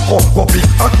her a moko. Go big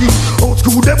Atty. Old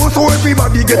school devil so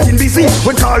everybody getting busy.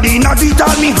 When calling a beat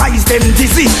all me highs them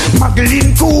dizzy.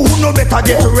 Magdalene cool no better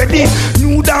get ready.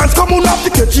 New dance come on off the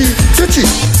catchy. Catchy.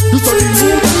 You saw the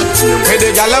new dance. Hey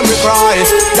the gal me cry,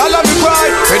 gal me cry.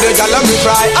 Hey the gal me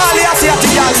cry. All you see at the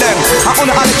gal them, I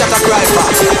wanna all chat a cry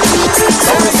fast.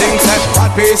 Everything said,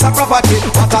 that piece of property,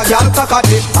 what a gal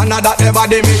cockatty, and that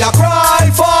everybody me a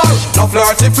cry for. No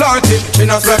flirty, she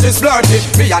no flirty.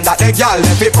 Me and that the gal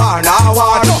left it for now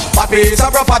war. That piece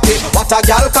of property, what a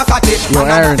gal cockatty,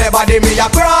 and that everybody me a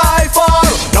cry for.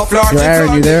 No flirty,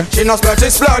 you there? she no flirty.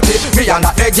 Me and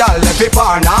that the gal left it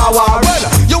for now war. Well,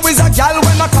 you is a gal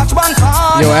when I catch one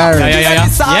car. Yo, Aaron. Yeah.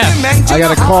 I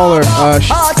got a caller.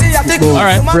 We'll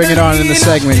bring it on in the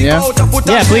segment, yeah?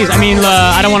 Yeah, please. I mean,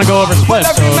 I don't want to go over splits,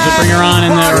 so just bring her on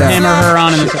or him or her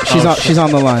on. She's on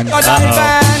the line.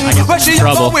 I guess I'm in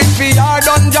trouble.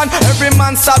 Every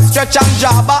man stop, stretch and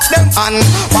jab at them. And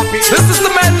this is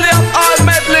the medley of all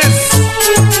medleys.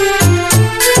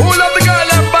 Who love the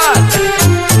girl and bad?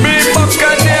 Me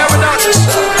Buccaneer with that.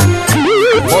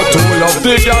 But who love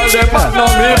the girl and bad? No,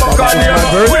 me Buccaneer.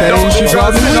 She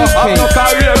brought me no have no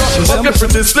career. But get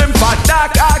pretty slim, fat,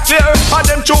 dark, clear. And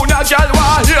them junior girl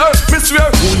want here. Me swear,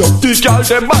 who love the girl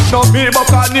them bad? No, me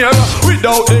Buccaneer.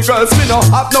 Without the girls, me no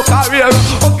have no career.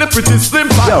 But get pretty slim,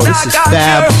 fat, Yo, this is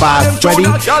Fab Five Freddy,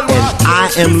 and I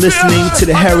am listening to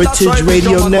the Heritage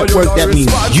Radio Network. That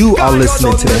means you are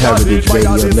listening to the Heritage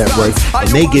Radio Network, and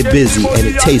they get busy, and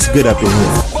it tastes good up in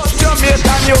here. Hey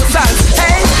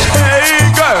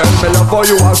girl, me love how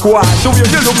you are quiet. Do you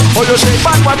look how you shake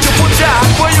back what you put your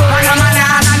hand for you?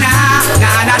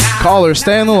 Caller,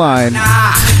 stay on the line.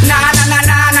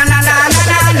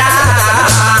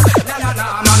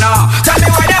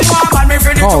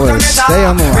 Caller, stay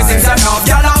on the line.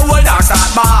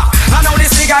 I know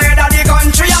this nigga head of the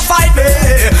country a fight me,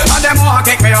 and them want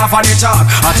kick me off of the chalk.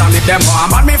 I tell me them want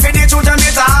but me for the truth and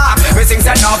me talk. We sing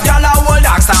set up, y'all a hold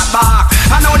dog start back.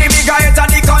 I know the bigger head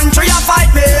of the country a fight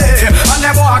me, and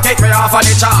them want kick me off of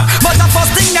the chalk. But the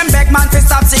first thing them beg man to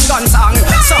stop sing gun song.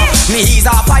 So me ease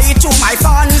a fight to my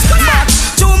fans, but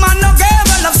two man no girl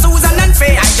love Susan and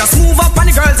Faye. I just move up on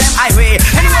the girls them highway.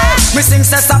 Anyway, me sing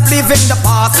set stop living the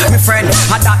past, me friend,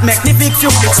 and that make the big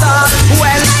future start.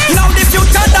 Well, now the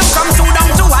future done from 2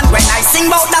 down to 1 when I sing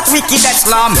about that wicked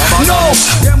Islam. No,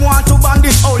 them want to ban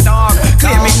this old dog,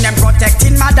 claiming them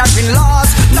protecting mother-in-laws.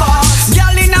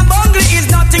 Girl in a bungle is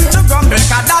nothing to grumble,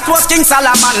 cause that was King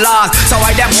Solomon laws. So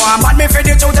why them want ban me for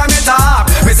the truth and me talk?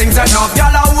 Me sing set up, y'all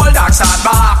a old dog start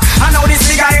back. I know this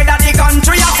nigga head of the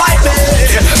country a fight me,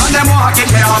 and them want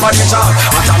kick me off of the chalk.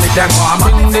 I tell me them want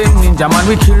ban them ninja man,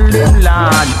 we kill them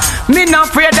lad. Me not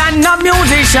afraid and no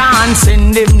musician.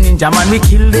 Send them ninja man, we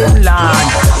kill them lad.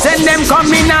 Send them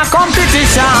come in a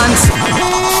competitions.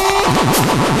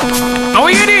 How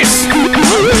you hear this?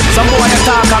 Some boy you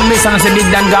talk and miss and I say big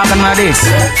Dan Gargan like this.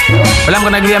 Well, I'm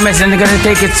gonna give you a message and they're gonna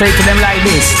take it straight to them like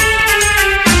this.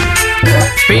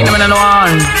 Pain them in the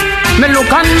one. Me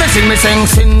look and me sing,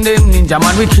 send them ninja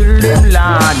man, we kill them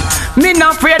lad. Me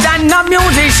not afraid and no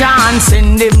musician.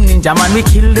 Send them ninja man, we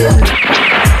kill them.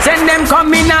 Send them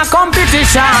come in a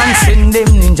competition. Send them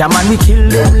ninja man, we kill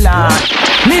them lad.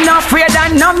 Me not afraid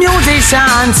and no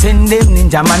musician. Send them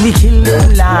ninja man, we kill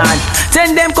them lad.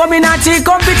 Send them come in a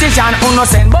competition. Uno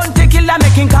send Bounty Killer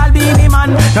making call Beanie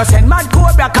Man. No send Mad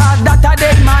Cobra call that a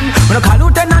dead man. Uno call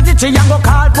Lieutenant Chichi and go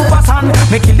call Pupa San.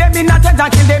 Me kill them in a 10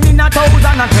 and kill them in a 1,000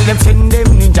 and tell them send them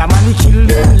ninja man, we kill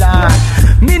them lad.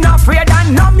 Me not afraid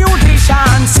and no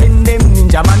musician. Send them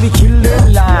ninja man, we kill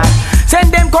them lad.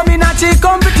 Send them come in a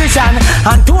competition.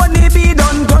 And Tony B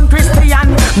done gun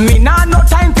Christian. Me nah no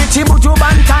time for Chibuju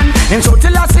Bantan. And so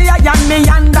till I say I am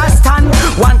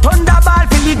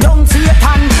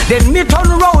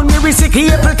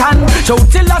So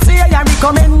till I say I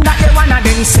recommend that they wanna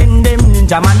then send them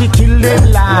ninja man, we kill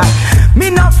them lad. Me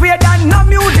not afraid that no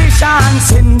musician.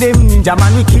 Send them ninja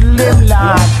man, we kill them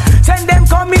lad. Send them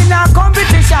come in a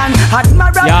competition.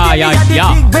 Admiral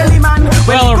Yeah. big belly man.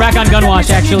 Well, we're back on Gunwash,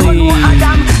 actually.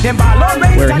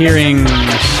 We're hearing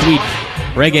sweet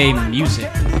reggae music.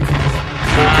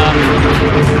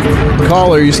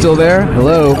 Caller, you still there?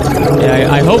 Hello. Yeah,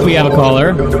 I hope we have a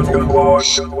caller.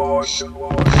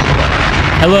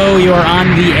 Hello, you are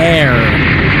on the air.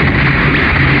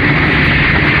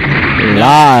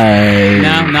 Live.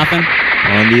 No, nothing.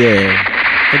 On the air.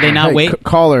 Did they not Hey, wait?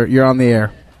 Caller, you're on the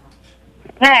air.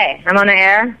 Hey, I'm on the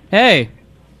air. Hey.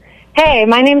 Hey,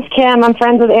 my name's Kim. I'm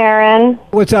friends with Aaron.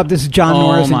 What's up? This is John Oh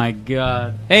Morrison. my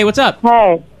God. Hey, what's up?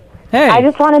 Hey. Hey. I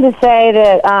just wanted to say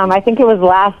that I think it was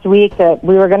last week that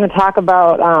we were going to talk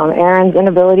about Aaron's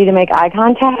inability to make eye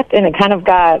contact, and it kind of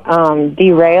got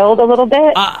derailed a little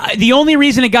bit. The only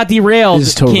reason it got derailed, This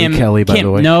is totally Kim, Kelly, by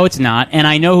the way. No, it's not, and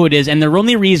I know who it is. And the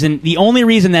only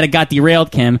reason that it got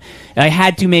derailed, Kim, I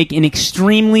had to make an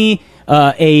extremely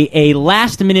a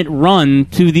last minute run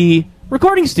to the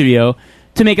recording studio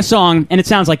to make a song, and it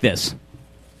sounds like this.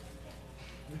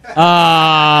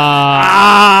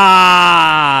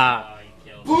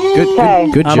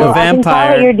 Good I'm joke. I can tell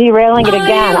that you're derailing it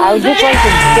again. I would just like to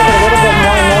give it a little bit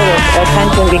more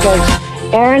attention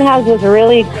because Aaron has this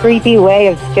really creepy way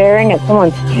of staring at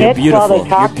someone's tits while they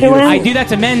talk to him. I do that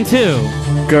to men too.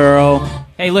 Girl.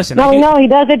 Hey, listen. No, he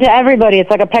does it to everybody.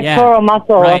 It's like a pectoral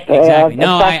muscle Right, exactly.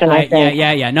 No, obsession, I think.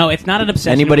 yeah. No, it's not an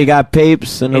obsession. Anybody got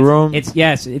papes in the room? It's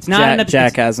not an obsession.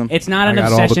 Jack has them. It's not an I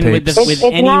got all the obsession with papes. with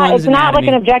anyone's It's not like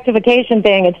an objectification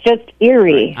thing. It's just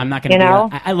eerie. I'm not going to you know?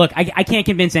 I can't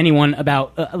convince anyone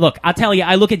about... look, I'll tell you,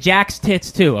 I look at Jack's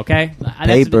tits too, okay?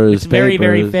 Papers, It's very,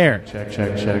 very papers. fair.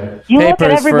 Check. You look at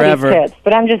everybody's tits,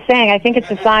 but I'm just saying, I think it's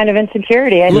a sign of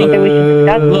insecurity. I think that we should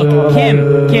discuss it. Look,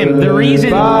 Kim, the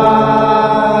reason...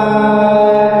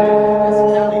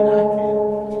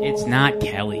 It's not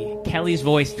Kelly. Kelly's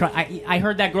voice... I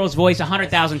heard that girl's voice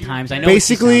 100,000 times. I know.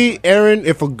 Basically, Aaron,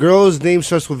 if a girl's name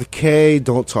starts with a K,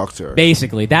 don't talk to her.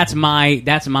 Basically, that's my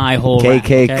whole rap,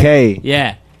 KKK. okay?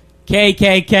 Yeah.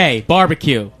 KKK.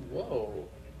 Barbecue.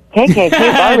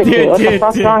 KKK barbecue. What the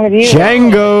fuck's wrong with you?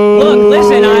 Django. Look,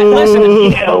 listen.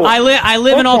 I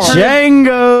live an alternative.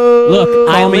 Django. Look,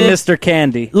 Call me Mr.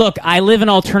 Candy. Look, I live an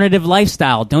alternative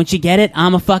lifestyle. Don't you get it?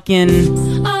 I'm a fucking,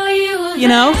 I'm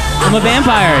a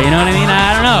vampire. You know what I mean?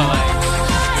 I don't know.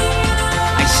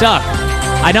 I suck.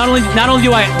 Not only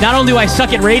do I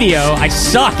suck at radio, I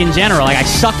suck in general. Like I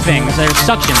suck things. There's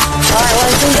suction. All right, well,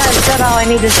 I think I've said all I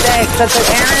need to say. Except that,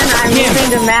 Aaron, I'm moving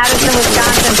to Madison,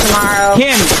 Wisconsin tomorrow.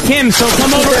 Kim, so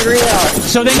come over.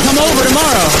 So then come over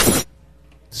tomorrow.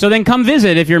 So then come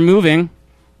visit if you're moving.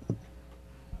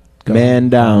 Man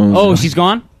down. Oh, she's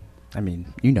gone? I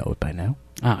mean, you know it by now.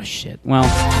 Oh, shit. Well,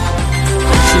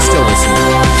 she's still listening.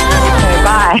 Okay,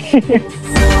 bye.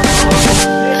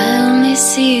 I only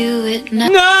see you at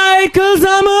night 'cause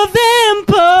I'm a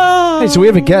vampire. Hey, so we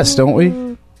have a guest, don't we?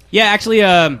 Yeah, actually,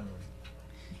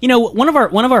 one of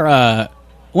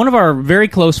our very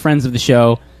close friends of the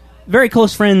show, very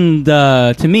close friend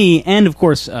to me, and of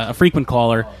course a frequent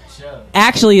caller,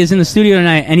 actually is in the studio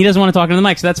tonight, and he doesn't want to talk into the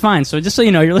mic, so that's fine. So just so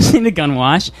you know, you're listening to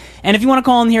Gunwash, and if you want to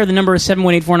call in here, the number is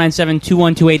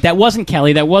 718-497-2128. That wasn't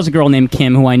Kelly, that was a girl named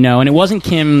Kim who I know, and it wasn't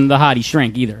Kim the hottie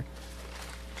shrink either.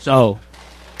 So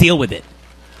deal with it.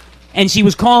 And she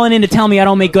was calling in to tell me I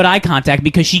don't make good eye contact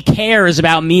because she cares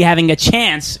about me having a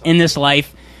chance in this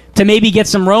life to maybe get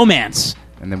some romance.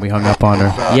 And then we hung up on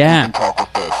her. Yeah.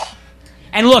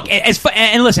 And look,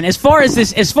 listen, as far as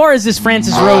this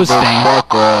Francis Rose thing.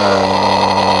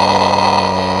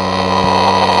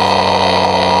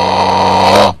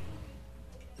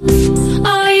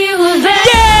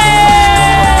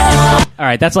 All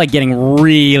right, that's like getting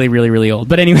really, really, really old.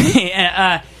 But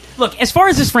anyway, look, as far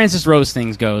as this Francis Rose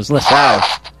thing goes, listen.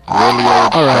 Really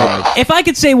old. All right. If I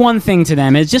could say one thing to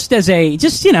them, it's just My name is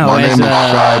Sideways,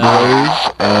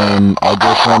 and I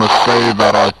just want to say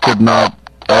that I kidnapped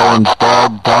Aaron's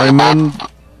dog, Diamond.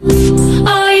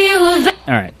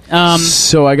 All right.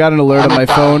 So I got an alert on my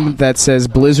phone that says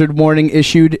blizzard warning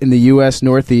issued in the U.S.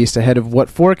 Northeast ahead of what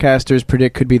forecasters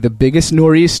predict could be the biggest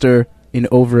nor'easter in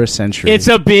over a century. It's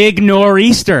a big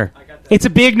nor'easter. It's a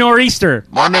big nor'easter.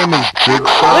 My name is Big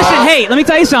Listen, hey, let me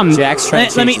tell you something. Jack's trying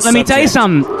to let me tell you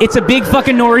something. It's a big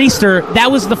fucking nor'easter.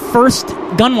 That was the first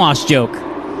Gunwash joke.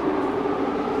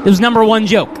 It was number one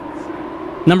joke.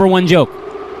 Number one joke.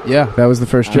 Yeah, that was the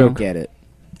first joke. Get it.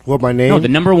 What, my name? No, the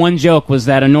number one joke was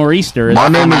that a nor'easter is... My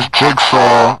name is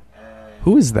Jigsaw.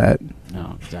 Who is that?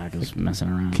 No, Zach is messing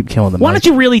around. Keep killing them. Why don't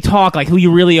you really talk like who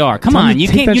you really are? Come Tell me on, you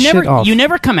to take can't. You that never. shit off. You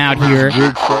never come out here.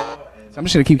 I'm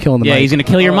just gonna keep killing the Yeah, mic. he's gonna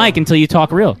kill your mic until you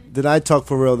talk real. Did I talk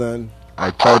for real then?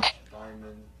 I touched.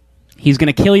 He's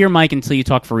gonna kill your mic until you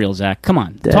talk for real, Zach. Come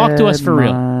on, talk to us for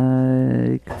real.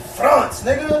 France,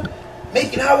 nigga.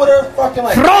 Making out with her fucking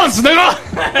like France, nigga.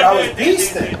 I was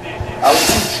beasting. I was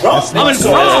too drunk. I'm in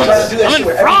France. I'm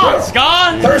in France,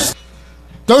 God.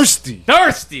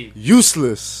 Thirsty.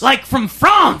 Useless. Like from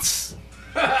France.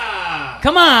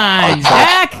 Come on,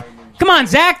 Zach. Come on,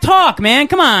 Zach. Talk, man.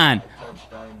 Come on.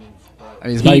 I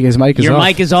mean, his mic is your off.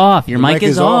 mic is off. Your mic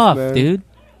is off, man. dude.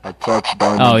 I touched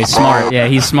Diamond. Oh, he's smart. Yeah,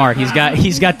 he's smart. He's got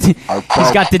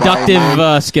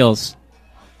deductive skills.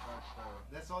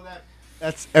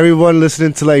 That's everyone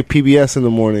listening to like PBS in the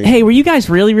morning. Hey, were you guys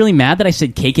really, really mad that I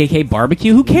said KKK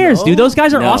barbecue? Who cares, dude? Those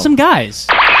guys are awesome guys.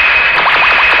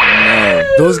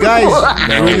 Those guys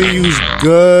really use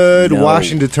good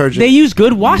washing detergent. They use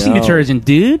good washing detergent,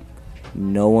 dude.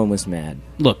 No one was mad.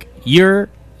 Look, you're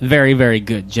very, very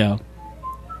good, Joe.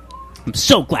 I'm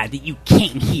so glad that you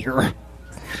came here.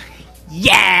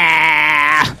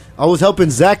 Yeah! I was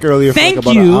helping Zach earlier for like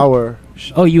about an hour.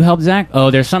 Oh, you helped Zach?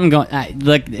 Oh, there's something going.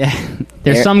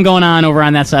 There's something going on over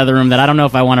on that side of the room that I don't know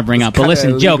if I want to bring up. But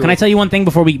listen, Joe, can I tell you one thing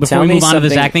before we move on to the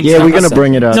Zach thing? Yeah, we're gonna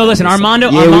bring it up. No, listen, Armando.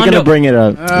 Yeah, we're gonna bring it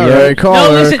up. Yeah,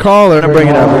 caller. Gonna bring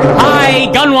it up. Hi,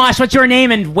 Gunwash. What's your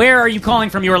name and where are you calling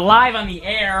from? You're live on the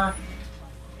air.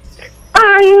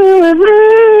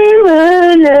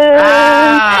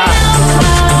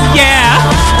 Yeah,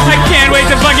 I can't wait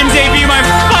to fucking debut my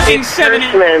fucking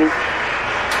 7-inch.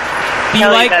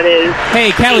 Kelly, that is.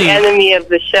 Hey, Kelly. The enemy of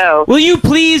the show. Will you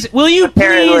please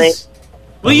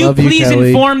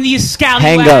inform these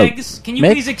scallywags? Can you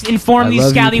please inform these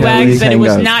scallywags that it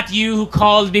was not you who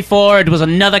called before? It was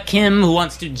another Kim who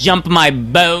wants to jump my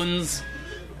bones.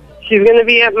 She's going to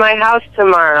be at my house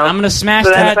tomorrow. I'm going to smash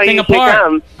so that that's thing how you apart. should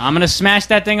come. I'm going to smash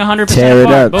that thing 100% Tear it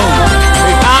apart. up. Boom.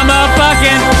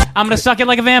 I'm going to suck it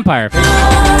like a vampire.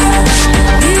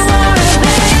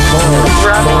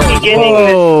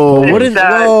 Whoa, what is this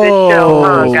show,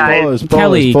 huh, guys?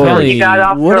 Kelly. You got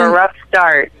off to a rough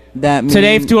start.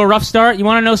 Today to a rough start. You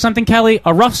want to know something, Kelly?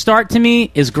 A rough start to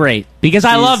me is great because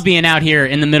I love being out here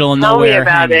in the middle of nowhere. Tell me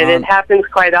about it. It happens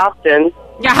quite often.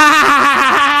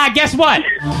 Guess what?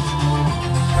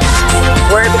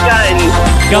 Where are the guns?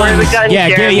 Where are the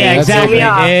guns,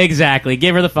 Jeremy? Exactly.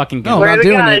 Give her the fucking gun. Where are the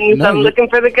guns? I'm looking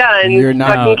for the guns. You're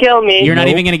not. Fucking kill me. You're not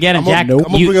even going to get him, Jack. I'm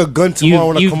gonna bring a gun tomorrow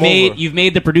when I come over. You've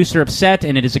made the producer upset,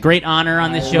 and it is a great honor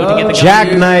on this show to get the gun.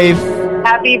 Jackknife.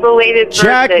 Happy belated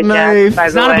birthday, Jack, by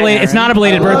the way. It's not a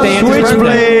belated birthday. It's his birthday.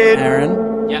 Switchblade.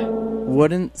 Aaron? Yeah.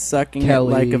 Wouldn't sucking it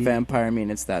like a vampire mean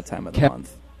it's that time of the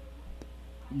month?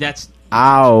 That's...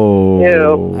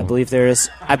 Ow. I believe there's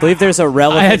a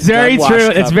relevant. It's very Gunwash true.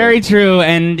 It's cover. very true.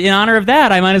 And in honor of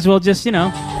that, I might as well just, Kelly.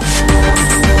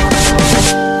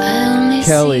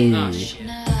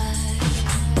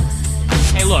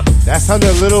 Hey, look. That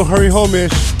sounded a little hurry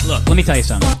home-ish. Look, let me tell you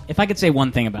something. If I could say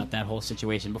one thing about that whole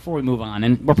situation before we move on,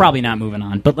 and we're probably not moving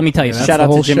on, but let me tell you something. Shout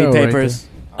out to Jimmy Papers.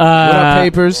 What up,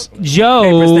 Papers? Joe.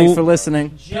 Papers, thanks for listening.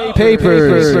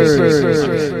 Papers.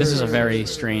 This is a very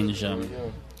strange...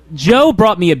 Joe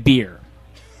brought me a beer.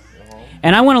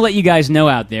 And I want to let you guys know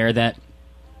out there that,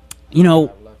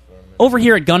 over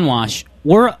here at Gunwash,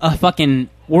 we're a motherfucking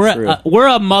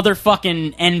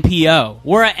NPO.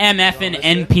 We're a MFing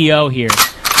NPO here.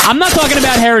 I'm not talking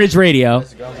about Heritage Radio.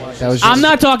 I'm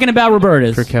not talking about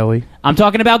Roberta's. For Kelly. I'm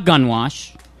talking about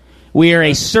Gunwash. We are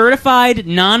a certified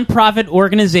non-profit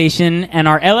organization, and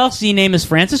our LLC name is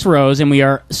Francis Rose, and we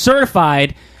are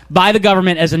certified by the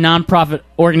government as a non-profit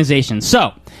organization.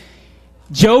 So,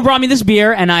 Joe brought me this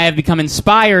beer, and I have become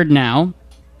inspired now,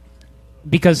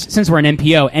 because since we're an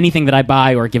NPO, anything that I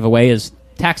buy or give away is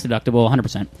tax deductible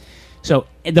 100%. So,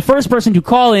 the first person to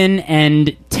call in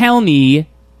and tell me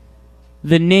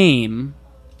the name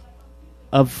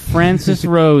of Francis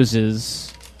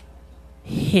Rose's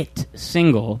hit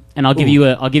single, and I'll give you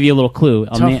a little clue.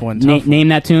 Tough one. Name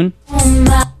that tune.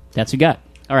 That's what you got.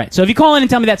 All right, so if you call in and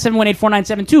tell me that,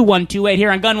 718-497-2128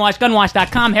 here on Gunwash,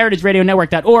 gunwash.com,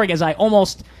 heritageradionetwork.org, as I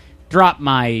almost dropped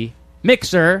my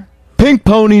mixer.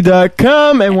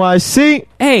 Pinkpony.com, NYC.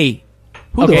 Hey.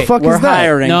 Who the fuck is that?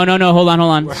 Hiring. No, hold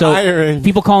on. We're So hiring.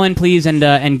 people call in, please,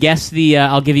 and guess the,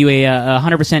 I'll give you a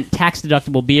 100%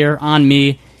 tax-deductible beer on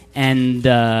me. And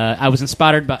I was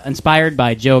inspired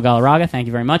by Joe Galarraga. Thank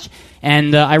you very much.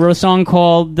 And I wrote a song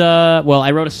called,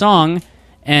 I wrote a song,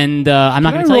 and I'm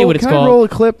not going to tell you what it's called. Can I roll a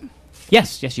clip?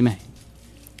 Yes, you may.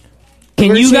 Can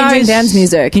We're you changing guys dance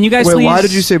music. Can you guys Wait, please? why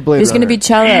did you say Blade There's going to Runner? be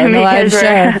cello in the live show.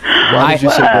 Why did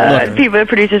you say Blade? People, the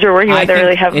producers are working with are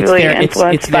really heavily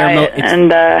influenced by it,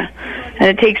 and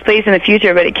it takes place in the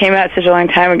future, but it came out such a long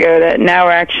time ago that now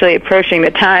we're actually approaching the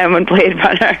time when Blade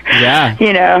Runner, Yeah.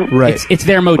 you know. Right. It's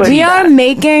their motif. We are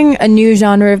making a new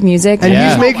genre of music. And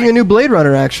he's making a new Blade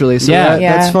Runner, actually. So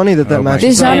that's funny that matches.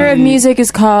 This genre of music is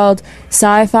called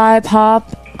sci-fi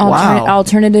pop. Wow.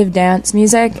 Alternative dance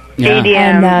music.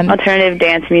 ADM, And, alternative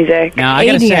dance music. Now, I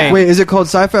gotta say, Wait, is it called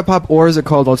sci-fi pop or is it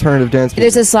called alternative dance music?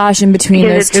 there's a slash in between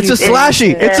those two. It's a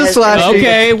slashy. It's a slashy.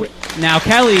 Okay, now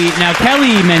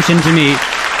Kelly mentioned to me.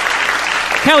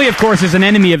 Kelly, of course, is an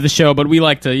enemy of the show, but we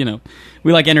like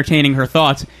entertaining her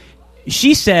thoughts.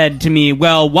 She said to me,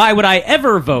 "Well, why would I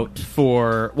ever vote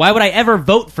for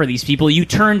these people? You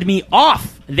turned me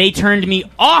off. They turned me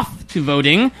off to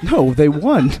voting." No, they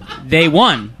won. They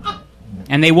won.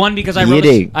 And they won because I wrote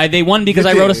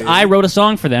I wrote a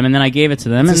song for them and then I gave it to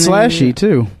them. It's and slashy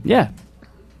too. Yeah.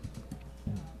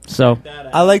 So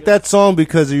I like that song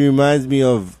because it reminds me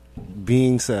of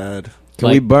being sad. Can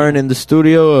we burn in the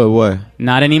studio or what?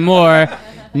 Not anymore.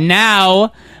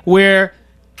 Now we're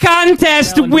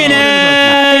contest winners.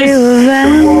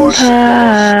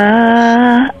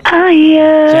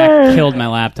 Jack killed my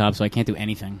laptop, so I can't do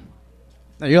anything.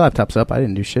 No, your laptop's up. I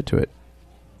didn't do shit to it.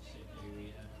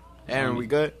 Aaron, we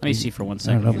good? Let me see for 1 I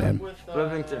second. don't know, man.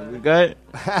 Spliffington, we good?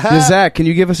 Yo, Zach, can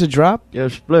you give us a drop? Yo,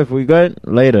 Spliff, we good?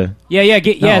 Later. Yeah,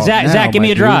 Zach, give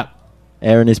me a drop.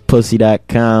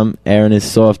 AaronIsPussy.com,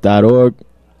 AaronIsSoft.org.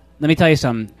 Let me tell you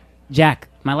something. Jack,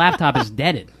 my laptop is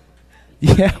deaded.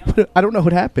 Yeah, I don't know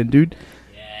what happened, dude.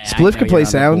 Spliff can play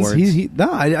sounds.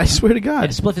 I swear to God. Yeah,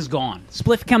 Spliff is gone.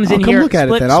 Spliff comes I'll in come here. look at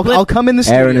it then. I'll come in the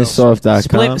studio.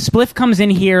 AaronIsSoft.com. Spliff comes in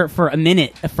here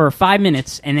for 5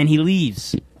 minutes, and then he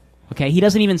leaves. Okay? He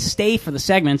doesn't even stay for the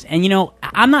segments. And,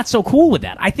 I'm not so cool with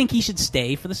that. I think he should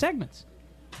stay for the segments.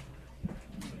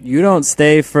 You don't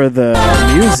stay for the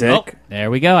music. Oh,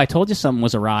 there we go. I told you something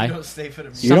was awry. You don't stay for the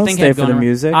music. You don't stay for the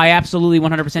music? I absolutely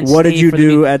 100% What did you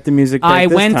do at the music break I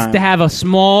this went time? to have a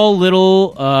small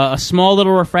little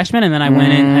refreshment, and then I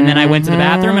went in, and then I went to the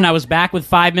bathroom, and I was back with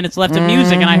 5 minutes left of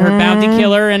music, and I heard Bounty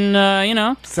Killer, and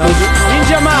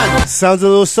Sounds a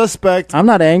little suspect. I'm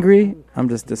not angry. I'm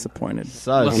just disappointed.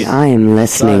 And I am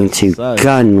listening to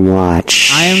Gun Watch.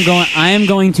 I am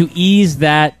going to ease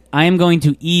that. I am going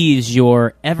to ease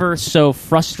your ever so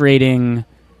frustrating.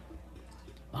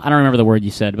 I don't remember the word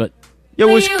you said, but yo,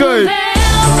 what's good?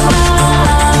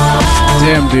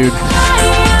 Damn, dude.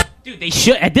 Dude, they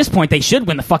should. At this point, they should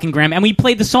win the fucking Grammy. And we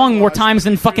played the song more times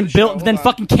than fucking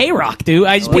K-Rock, dude.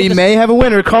 We may have a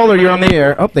winner. Caller, you're on the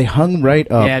air. Oh, they hung right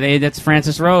up. Yeah, that's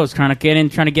Francis Rose trying to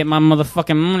get my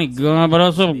motherfucking money. But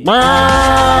also, So we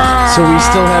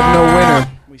still have no winner.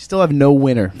 We still have no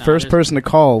winner. First person to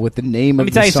call with the name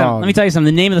of the song. Let me tell you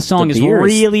something. The name of the song The is Beers.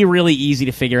 really, really easy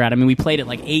to figure out. I mean, we played it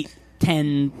like 8,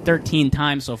 10, 13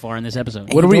 times so far in this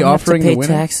episode. What are we offering the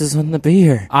winner? Taxes on the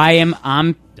beer.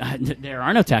 There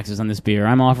are no taxes on this beer.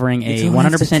 I'm offering a You don't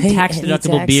have to 100% pay tax any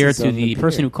deductible beer taxes to on the the beer.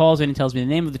 person who calls in and tells me the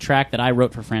name of the track that I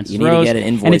wrote for Francis You need to Rose. get an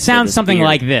invoice and it for sounds this something beer.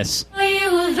 like this. All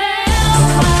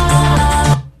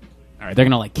right, they're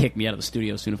gonna kick me out of the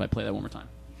studio soon if I play that one more time.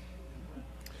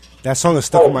 That song is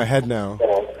stuck in my head now.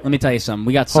 Let me tell you something.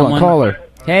 We got Hold on, someone. caller.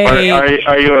 Hey.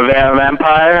 Are you a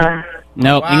vampire?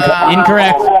 No,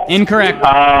 incorrect.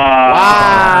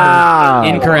 Wow.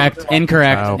 Incorrect.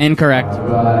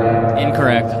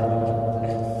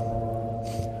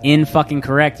 In-fucking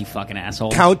correct, you fucking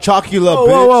asshole. Count Chocula, Whoa, bitch.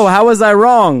 whoa, whoa! How was I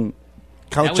wrong?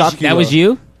 Count That Chocula. was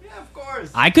you? Yeah, of course.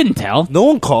 I couldn't tell. No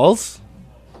one calls.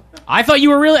 I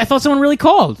thought someone really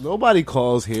called. Nobody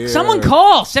calls here. Someone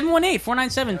call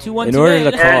 718-497-2128. In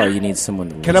order to call, you need someone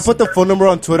to Can I put the phone number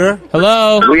on Twitter?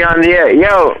 Hello? We on the air.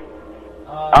 Yo.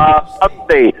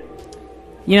 Upstate.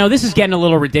 This is getting a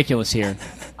little ridiculous here.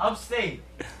 Upstate.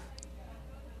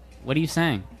 What are you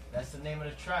saying? That's the name of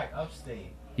the track,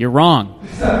 Upstate. You're wrong.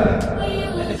 It's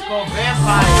called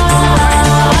Vampire.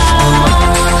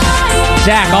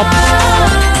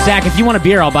 Zach, if you want a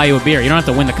beer, I'll buy you a beer. You don't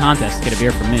have to win the contest to get a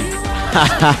beer from me.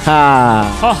 Ha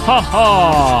ha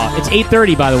ha. It's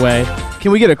 8:30, by the way.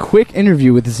 Can we get a quick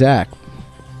interview with Zach?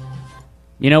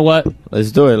 You know what?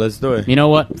 Let's do it. You know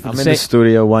what? I'm in the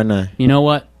studio. Why not? You know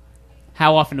what?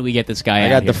 How often do we get this guy I out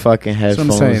got here? the fucking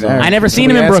headphones saying, on. I never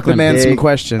seen him in Brooklyn. Man, some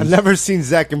questions. I've never seen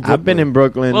Zach in Brooklyn. I've been in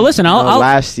Brooklyn. Well, listen, I'll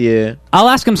last year. I'll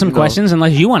ask him some questions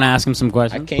unless you want to ask him some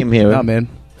questions. I came here. No, man.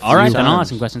 All right, then I'll ask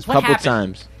some questions. What Couple happened?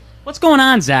 times. What's going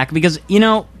on, Zach? Because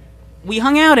we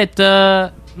hung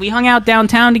out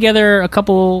downtown together a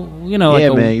couple. Yeah,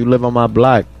 man. You live on my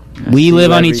block. We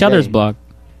live on each other's block.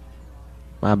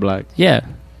 My block. Yeah,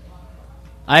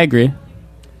 I agree.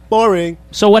 Boring.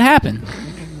 So what happened?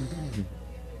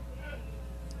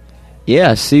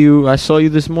 Yeah, I see you. I saw you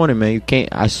this morning, man. You can't.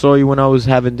 I saw you when I was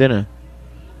having dinner.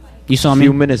 You saw a me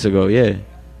few minutes ago. Yeah.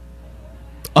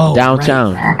 Oh,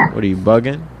 downtown. What are you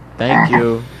bugging? Thank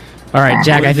you. All right,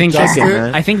 Jack. I think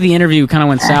the interview kind of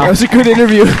went south. That was a good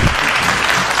interview.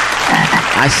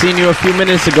 I seen you a few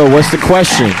minutes ago. What's the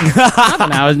question?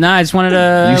 I just wanted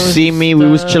to. You see me? We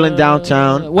was chilling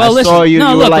downtown. Well, I listen, saw you.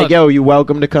 no, you were look, like, look. "Yo, you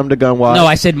welcome to come to Gunwatch." No,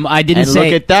 I said I didn't and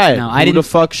say. Look at that. No, Who the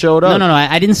fuck showed up? No.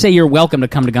 I didn't say you're welcome to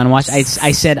come to Gunwatch.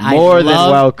 I said More I'd than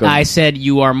love, welcome. I said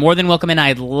you are more than welcome, and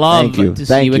I'd love to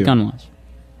see you at Gunwatch.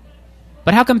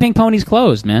 But how come Pink Pony's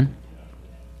closed, man?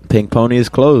 Pink Pony is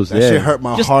closed. That yeah. shit hurt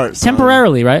my heart. son.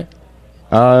 Temporarily, right?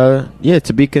 Yeah,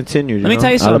 to be continued. Let me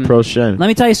tell you something. Let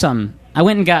me tell you something. I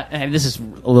went and got. This is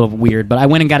a little weird, but I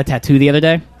went and got a tattoo the other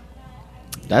day.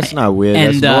 That's not weird.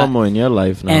 And, That's normal in your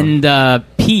life now. And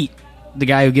Pete, the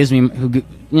guy who gives me, sometimes of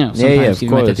gives me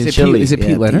my course. tattoos. Chili. Is it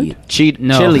Pete Leonard?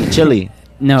 No. Chili.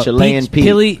 No, Chilean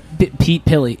Pete.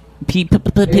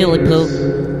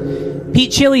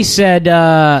 Pete Chili said,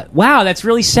 "Wow, that's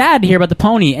really sad to hear about the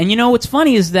pony." And you know what's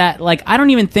funny is that like I don't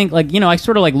even think like I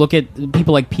sort of like look at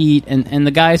people like Pete and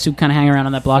the guys who kind of hang around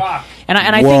on that block, and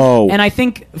I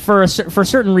think for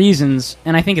certain reasons,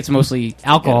 and I think it's mostly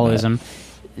alcoholism.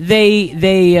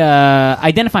 They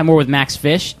identify more with Max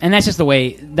Fish, and that's just the way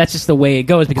it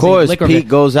goes. Because Of course, Pete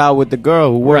goes out with the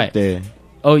girl who worked there.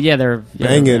 Oh yeah, they're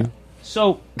banging.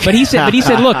 So, but he said,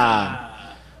 look.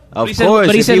 Of he said- course,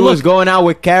 but he if said, he was look- going out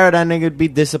with Kara, that nigga would be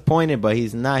disappointed. But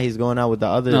he's not. He's going out with the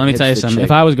other. No, let me tell you hipster something. chick.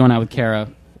 If I was going out with Kara,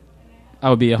 I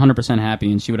would be 100%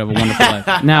 happy, and she would have a wonderful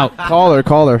life. Now, call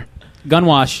her.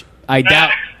 Gunwash, I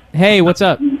doubt. Hey, what's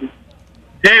up?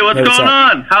 Hey, what's going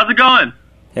on? How's it going?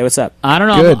 Hey, what's up? I don't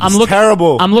know. Good. I'm It's looking.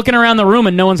 terrible. I'm looking around the room,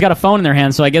 and no one's got a phone in their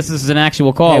hand. So I guess this is an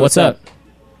actual call. Hey, what's what's up?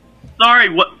 Sorry,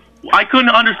 what? I couldn't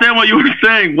understand what you were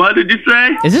saying. What did you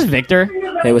say? Is this Victor?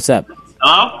 Hey, what's up?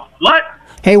 What?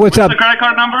 Hey, what's up? The credit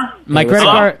card number? My Hey, credit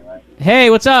what's card. Hey,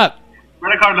 what's up?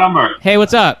 Credit card number. Hey,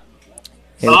 what's up?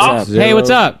 Hey, what's up? Hey, what's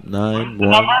up? 9 The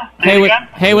number? 1 Say it again?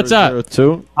 Hey, what's up?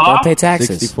 2 Hello? Don't pay taxes.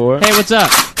 64. Hey, what's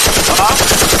up?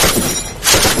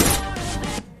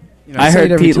 I say it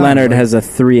heard every Pete time, Leonard right? has a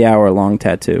 3-hour long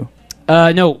tattoo.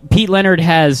 No, Pete Leonard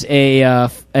has Pete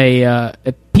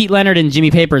Leonard and Jimmy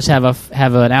Papers have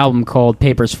an album called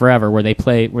Papers Forever where they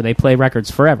play records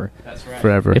forever. That's right.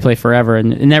 Forever. They play forever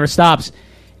and it never stops.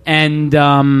 And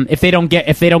if they don't get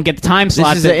the time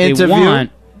slot is that an they interview?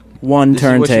 want, One This is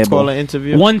what you turntable. call an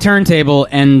interview? one turntable,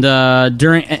 and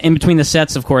in between the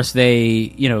sets, of course, the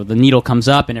needle comes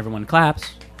up and everyone claps.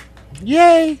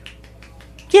 Yay!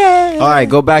 All right,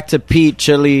 go back to Pete,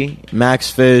 Chili,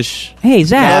 Max Fish. Hey,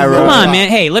 Zach, Kara. come on, man.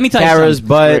 Hey, let me tell you Kara's something.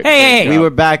 butt. Hey. We were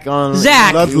back on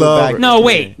Zach. we were back- No,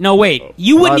 wait.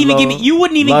 You wouldn't even give me. You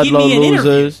wouldn't even give me an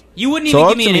interview. You wouldn't even Talk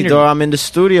give me to an me, interview. dog. I'm in the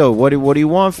studio. What do you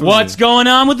want from What's me? going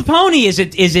on with the pony? Is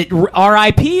it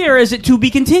R.I.P. or is it to be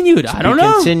continued? I don't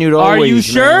know. continued Are you always,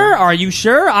 sure? man. Are you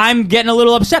sure? I'm getting a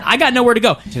little upset. I got nowhere to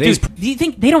go. Dude, do you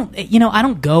think they don't? I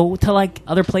don't go to like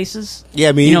other places.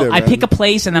 Yeah, me either, I man. pick a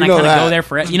place and then You I know kind of that. go there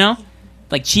for it.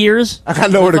 Like Cheers. I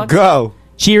got nowhere to go.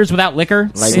 Cheers without liquor.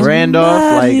 Like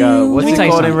Randolph? Like, what's Let me it tell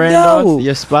you called in something. Randolph?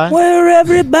 Your spot? Where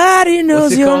everybody knows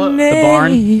What's it your called?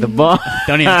 name. The barn. The barn.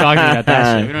 Don't even talk to me about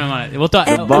that shit. We don't want to. We'll talk.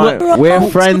 The barn. Where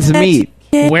friends meet.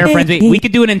 Where friends meet. We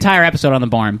could do an entire episode on the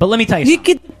barn, but let me tell you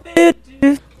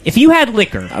something. If you had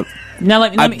liquor,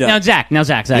 now Zach,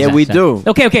 Yeah, we do.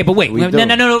 Okay, but wait, We no, do.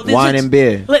 no. Wine and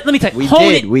beer. Let me tell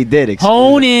you. We did.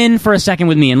 Hone in for a second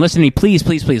with me and listen to me, please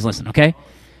listen, okay?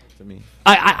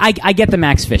 I get the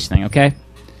Max Fish thing, okay?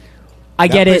 I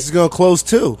get That place it. is gonna close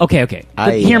too. Okay.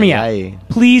 But hear me out.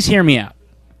 Please hear me out.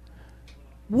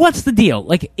 What's the deal?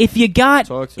 Like, if you got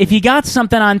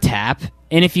something on tap,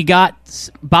 and if you got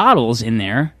bottles in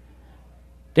there,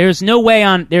 there's no way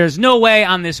on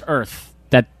this earth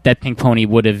that Pink Pony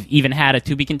would have even had it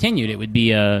to be continued. It would be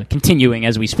continuing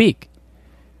as we speak.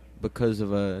 Because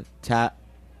of a tap.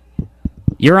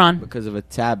 You're on. Because of a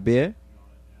tap beer.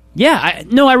 Yeah,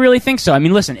 I really think so. I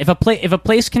mean, listen, if a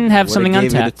place can have Would've something on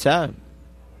gave you tap,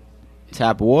 the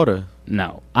tap water.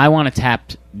 No, I want a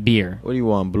tapped beer. What do you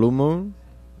want? Blue Moon?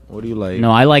 What do you like?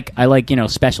 No, I like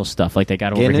special stuff like they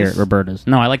got over here Guinness? at Roberta's.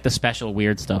 No, I like the special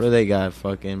weird stuff. What do they got?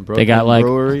 Fucking Brooklyn They got like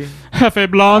Brewery? Cafe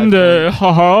Blonde,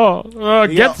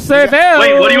 get safe.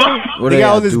 Wait, what do you want? What They they got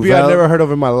all got? this beer I've Duvel? never heard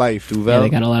of in my life. Yeah, they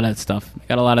got a lot of that stuff. They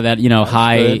got a lot of that,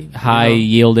 high good.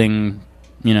 yielding,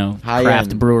 High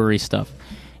craft end. brewery stuff.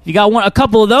 If you got a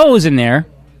couple of those in there,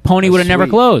 Pony That's would have never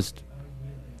sweet. closed.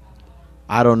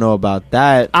 I don't know about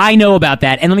that. I know about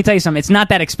that, and let me tell you something. It's not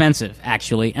that expensive,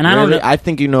 actually. And I Really? don't. I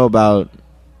think you know about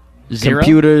Zero?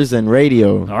 computers and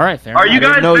radio. All right, fair Are enough. you guys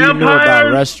I didn't know you knew about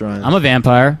vampires? restaurants. I'm a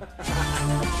vampire.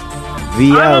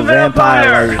 VL,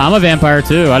 vampire. I'm a vampire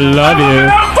too. I love you.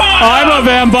 I'm a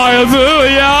vampire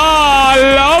too. Yeah, I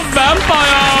love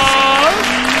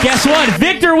vampires. Guess what?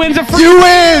 Victor wins a free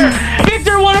beer.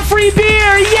 Victor won a free beer.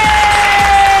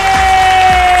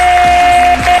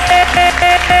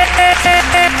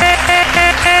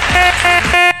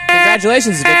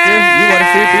 Congratulations, Victor. You won a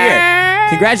free beer.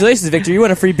 Congratulations, Victor. You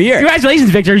won a free beer. Congratulations,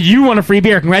 Victor. You won a free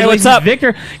beer. Congratulations, what's up?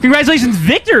 Victor. Congratulations,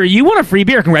 Victor. You won a free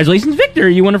beer. Congratulations, Victor.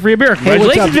 You won a free beer. what's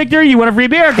Congratulations, up? Victor. You won a free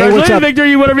beer. what's Congratulations, up? Victor.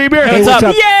 You won a free beer. Hey, what's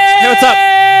up? Yay! Hey, what's up?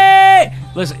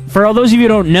 Listen, for all those of you who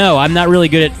don't know, I'm not really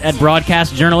good at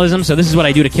broadcast journalism, so this is what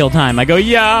I do to kill time. I go,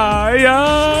 yeah,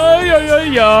 yeah, yeah,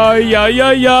 yeah, yeah,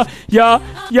 yeah, yeah, yeah,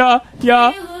 yeah,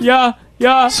 yeah, yeah.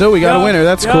 Yeah. So we got a winner.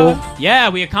 That's cool. Yeah,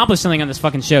 we accomplished something on this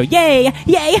fucking show. Yay! Yay!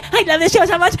 I love this show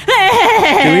so much.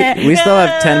 We still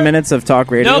have 10 minutes of talk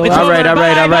radio. No, it's All right, over. all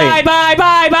right, all right. Bye,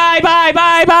 bye, bye, bye,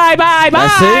 bye, bye, bye, bye,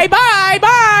 That's bye, it? bye,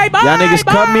 bye, bye. Y'all niggas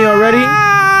cut me already?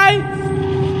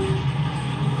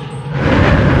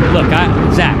 Look,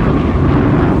 Zach.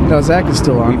 No, Zach is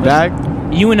still on. Back?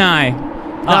 You and I.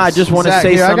 I just want to Zach,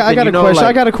 say here, something. I got a question.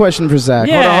 I got a question for Zach.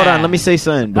 Yeah. Hold on. Let me say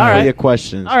something before right. your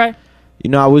questions. All right. You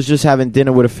know, I was just having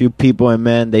dinner with a few people, and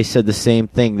man, they said the same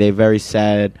thing. They're very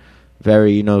sad,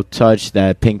 very, touched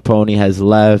that Pink Pony has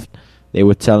left. They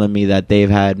were telling me that they've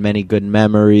had many good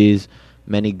memories,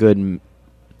 many good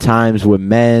times with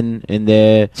men in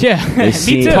there. Yeah, They me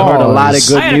seen, too. heard a lot of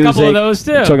good I had music. a couple of those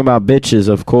too. I'm talking about bitches,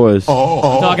 of course.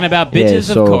 I'm talking about bitches,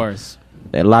 Yeah, so- of course.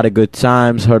 A lot of good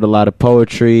times, heard a lot of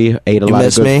poetry, ate a You lot of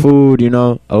miss good me? food,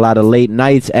 a lot of late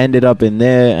nights ended up in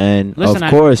there, and Listen, of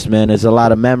course, man, there's a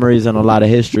lot of memories and a lot of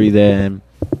history there, and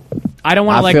I don't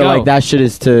want to let I feel go. like that shit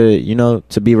is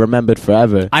to be remembered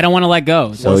forever. I don't want to let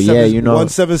go. So yeah,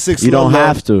 176 you don't Ludlow.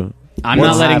 have to. I'm You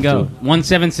not don't letting have go. to.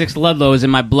 176 Ludlow is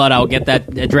in my blood. I'll get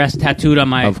that address tattooed on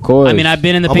my. Of course. I mean, I've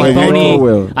been in the On Pink my Pony.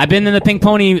 will. I've been in the Pink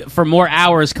Pony for more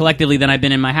hours collectively than I've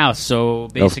been in my house. So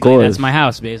basically, course. that's my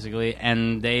house, basically,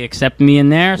 and they accept me in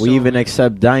there. We so- even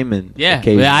accept Diamond. yeah.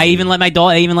 occasionally. I even let my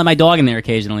dog. I even let my dog in there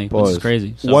occasionally, which Pause. is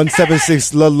crazy. So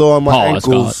 176 Ludlow on my Pause,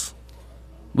 ankles.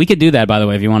 we could do that, by the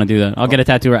way, if you want to do that. I'll get a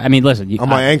tattoo. I mean, listen, On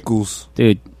my ankles.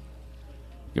 dude,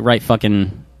 you're right.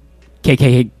 Fucking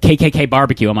KKK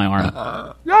barbecue on my arm.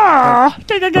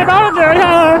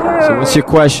 So what's your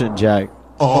question, Jack?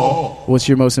 What's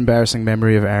your most embarrassing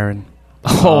memory of Aaron?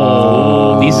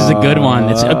 Oh, this is a good one.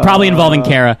 It's probably involving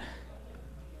Kara.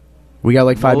 We got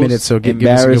like 5 Most minutes, so give us a good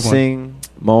one. embarrassing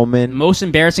moment. Most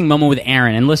embarrassing moment with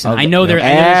Aaron. And listen, Okay. I know there's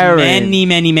Aaron.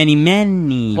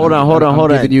 many. Hold on.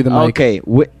 giving you the mic. Okay,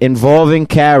 involving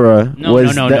Kara No,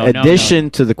 was no, the no, no,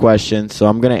 addition to the question, so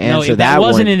I'm going to No, answer that that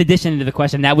wasn't one. in addition to the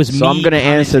question. That was me. So I'm going to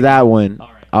answer that one.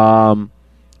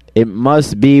 It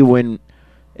must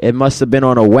have been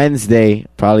on a Wednesday,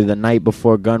 probably the night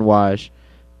before Gunwash,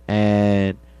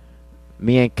 and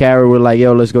me and Kara were like,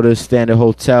 "Yo, let's go to the Standard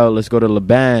Hotel. Let's go to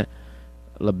Lebain,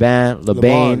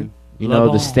 you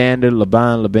know, the Lebain. Standard,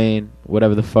 Lebain,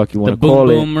 whatever the fuck you The want to boom call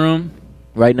boom it, room.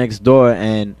 right next door."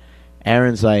 And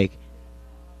Aaron's like,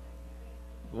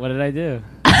 What did I do?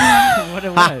 What?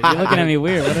 You're looking at me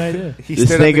weird. What did I do?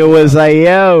 this nigga was like,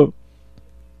 "Yo,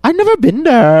 I never been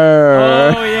there."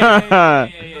 Oh yeah.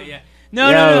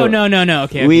 No.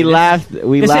 Okay. We okay. laughed.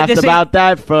 We this- laughed this ain't- about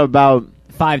that for about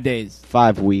 5 days.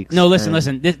 5 weeks. No, listen.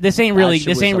 This ain't really. That shit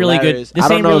This was ain't really good. hilarious. This I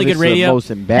don't ain't know really if good it's the radio.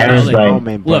 most embarrassing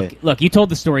moment, but Look. You told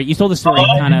the story. You told the story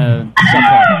kind of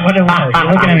subpar. What it was?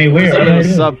 You're looking at me weird. It was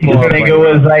subpar, Nigga but-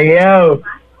 was like, yo,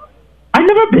 I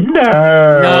never been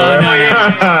there. No.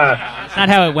 That's not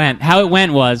how it went. How it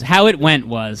went was.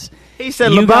 He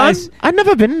said, you "Lebanon, guys. I've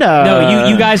never been there." No,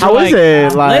 you guys. How were is like,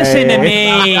 it? Like,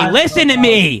 Listen to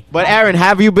me. But Aaron,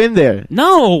 have you been there?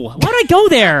 No, why would I go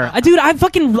there, dude? I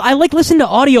like listen to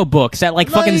audiobooks at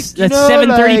fucking at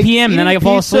 7:30 p.m. and then I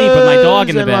fall asleep with my dog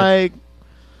in the and, bed. like,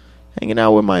 hanging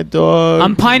out with my dog.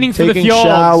 I'm pining for the taking fjords.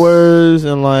 showers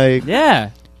and like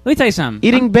Yeah. Let me tell you something.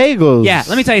 eating bagels. Yeah,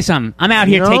 let me tell you something. I'm out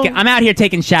here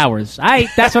taking showers.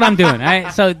 That's what I'm doing.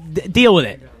 So deal with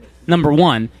it. Number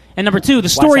one. And number two, the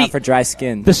story Watch out for dry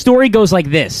skin. The story goes like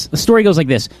this. What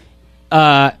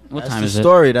time That's is the it?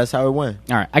 story. That's how it went.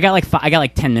 All right, I got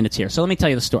like 10 minutes here. So let me tell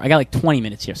you the story. I got like 20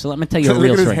 minutes here. So let me tell you the Look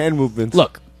real at his story. hand movements.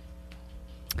 Look.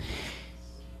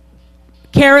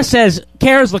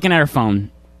 Kara's looking at her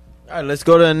phone. All right, let's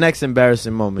go to the next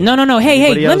embarrassing moment. No. Hey,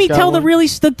 Anybody let else me got tell one?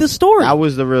 the story. That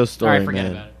was the real story, All right, forget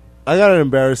man. about it. I got an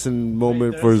embarrassing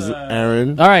moment for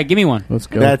Aaron. All right, give me one. Let's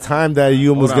go. That time that you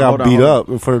almost Hold on, got hold on, beat hold up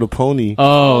in front of the pony.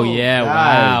 Oh yeah!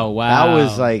 God. Wow! That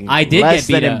was like I did less get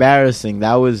beat than up. embarrassing.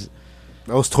 That was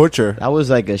That was torture. That was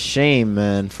like a shame,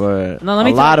 man, for No, let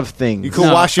me a tell lot you- of things. You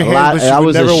could wash your hands, but you that would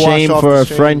was never a wash shame off for the a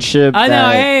shame. friendship. I know.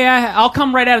 that Hey, I'll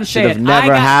come right out and say should it. have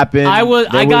never happened.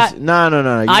 I got. No. You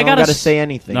I don't got gotta say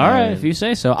anything. All right, Aaron. if you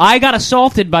say so. I got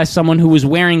assaulted by someone who was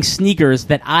wearing sneakers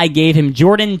that I gave him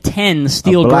Jordan 10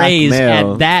 steel A black grays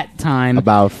male. at that time.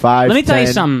 About 5'10". Let me tell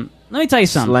you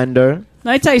something. Slender.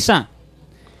 Let me tell you something.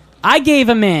 I gave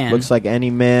a man Looks like any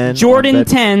man. Jordan on that-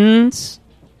 10s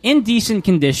in decent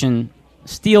condition,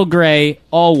 steel gray,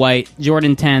 all white,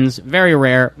 Jordan 10s, very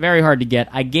rare, very hard to get.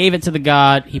 I gave it to the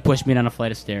god. He pushed me down a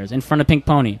flight of stairs in front of Pink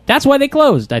Pony. That's why they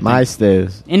closed, I think. My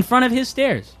stairs. In front of his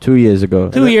stairs. 2 years ago.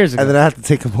 2 years ago. And then I had to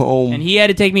take him home. And he had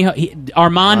to take me home.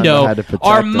 Armando had to protect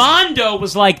Armando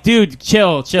was like, dude,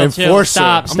 chill.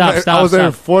 Enforcer. Stop. I was an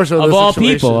enforcer Of this all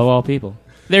situation. people, of all people.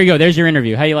 There you go. There's your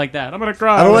interview. How you like that? I'm going to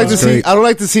cry. I don't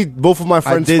like to see both of my I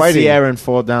friends did fighting. see Aaron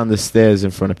fall down the stairs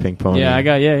in front of Pink Pony. Yeah,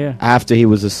 yeah. After he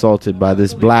was assaulted by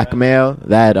this black male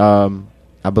that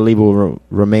I believe will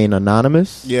remain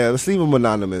anonymous. Yeah, let's leave him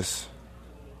anonymous.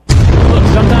 Look,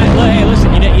 sometimes, hey,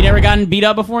 listen, you never gotten beat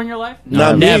up before in your life? No,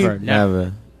 Not me.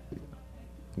 never.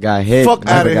 Got hit. Fuck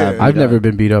never outta got here. beat I've up. never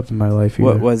been beat up in my life either.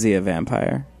 What was he, a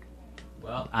vampire?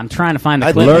 Well, I'm trying to find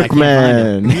the clip. and I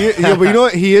can't find it. Yeah, but you know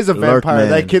what? He is a vampire. Lurkman.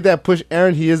 That kid that pushed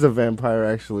Aaron, he is a vampire,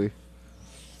 actually.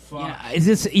 Yeah, is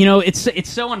this, it's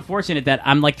so unfortunate that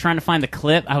I'm like trying to find the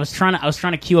clip. I was trying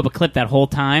to queue up a clip that whole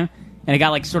time, and it got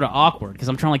like sort of awkward because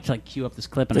I'm trying to like queue up this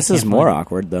clip. And This I is can't more find it.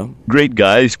 awkward, though. Great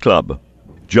Guys Club.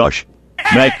 Josh,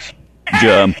 Max,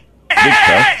 Germ,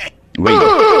 Victor, Wade,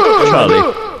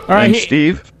 Charlie, right, and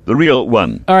Steve, the real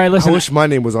one. All right, listen. I wish my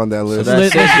name was on that So list.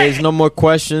 that's it. There's no more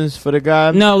questions for the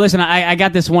guy. No, listen. I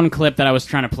got this one clip that I was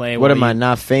trying to play. What where am I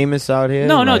not famous out here?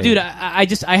 No, Like, dude. I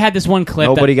had this one clip.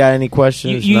 Nobody that got any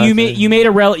questions. You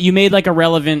made like a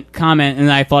relevant comment,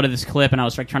 and I thought of this clip, and I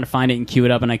was like trying to find it and queue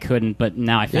it up, and I couldn't. But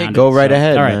now I found it. Go right so-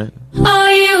 ahead, all right. man.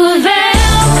 Are you a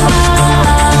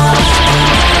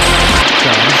So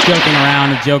I'm just joking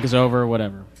around. The joke is over.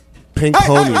 Whatever. Pink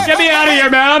Pony. Get me out of here,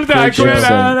 man! I'm Good shit,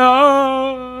 son.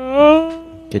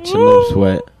 Get your lips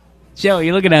wet. Joe,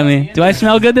 you looking at me? Do I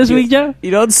smell good this week, Joe?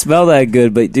 You don't smell that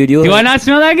good, but dude, you Do look I not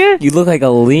smell that good? You look like a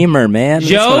lemur, man.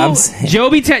 That's what I'm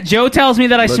saying. Joe tells me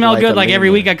that I Look smell like good. a Like every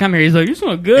week I come here, he's like, "You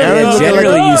smell good." Aaron,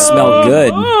 generally, you smell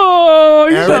good. Oh,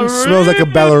 you Aaron smells like a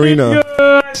ballerina.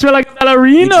 I smell like a You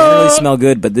ballerina. generally smell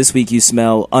good, but this week you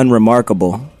smell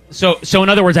unremarkable. So in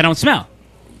other words, I don't smell.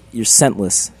 You're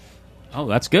scentless. Oh,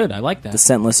 that's good. I like that. The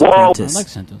scentless I apprentice. like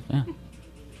scentless. Yeah.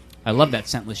 I love that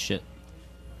scentless shit.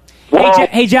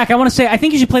 Hey, Jack, I want to say I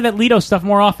think you should play that Lido stuff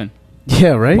more often.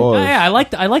 Yeah, right? Oh, yeah, I like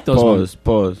those ones.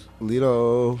 Pause.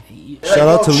 Lido. Shout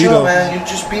out to Lido. man. You're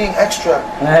just being extra.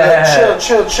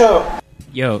 Chill.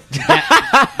 Yo,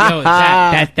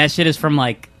 that shit is from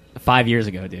like 5 years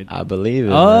ago, dude. I believe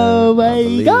it. Oh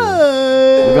my god.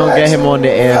 We're gonna get him on the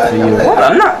air for you.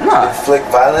 I'm not. Inflict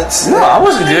violence. No, I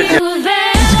wasn't doing it.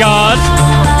 God.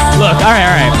 Look, all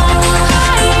right.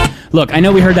 Look, I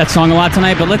know we heard that song a lot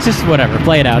tonight, but let's just whatever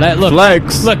play it out. Look,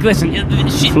 Flex. Look, listen.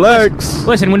 Flex.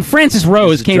 Listen, when Francis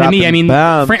Rose came to me, I mean,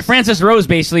 dropping Francis Rose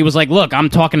basically was like, "Look, I'm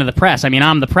talking to the press. I mean,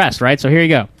 I'm the press, right? So here you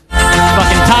go."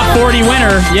 Fucking top 40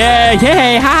 winner. Yeah,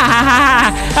 ha ha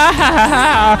ha ha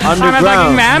ha ha. I'm a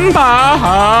fucking Underground. member.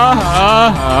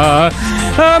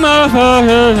 I'm a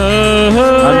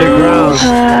Underground.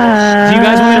 Do you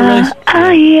guys want me to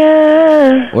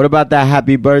really? What about that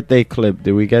happy birthday clip?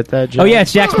 Did we get that, Jack? Oh yeah,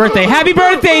 it's Jack's birthday. Happy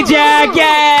birthday, Jack!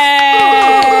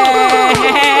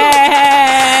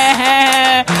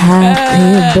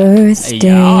 Happy birthday to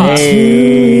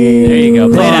you. There you go.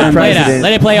 Play it out. Play it out.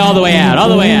 Let it play all the way out. All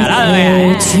the way out. All the way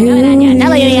out.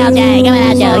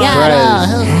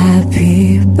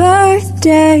 Happy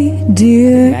birthday,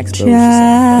 dear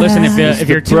Jack. Listen, if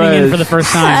you're tuning in for the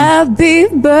first time, Happy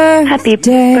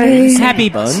birthday. happy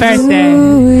birthday.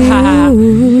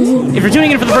 If you're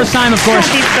tuning in for the first time, of course.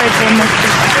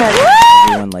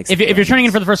 Everyone likes If you're tuning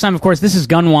in for the first time, of course, this is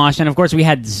Gunwash, and of course we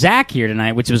had Zach here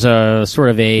tonight, which was a sort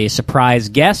of a surprise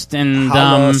guest. And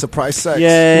surprise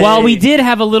sex. while we did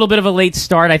have a little bit of a late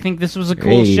start, I think this was a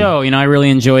cool Hey. show. I really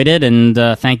enjoyed it, and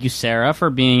thank you, Sarah, for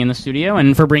being in the studio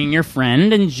and for bringing your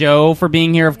friend, and Joe for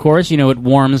being here. Of course, it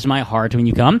warms my heart when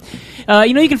you come.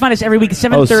 You can find us every week at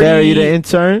 7:30. Oh, Sarah, you the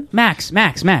intern? Max.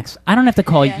 I don't have to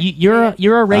call you.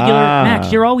 You're a regular.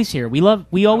 Max, you're always here.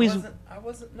 We always.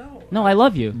 No, I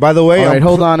love you. By the way, All right,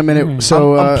 hold on a minute.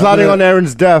 So I'm plotting on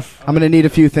Aaron's death. I'm going to need a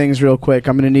few things real quick.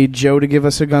 I'm going to need Joe to give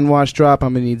us a gun wash drop.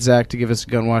 I'm going to need Zach to give us a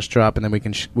gun wash drop, and then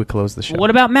we close the show. What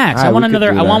about Max? All I right, want we could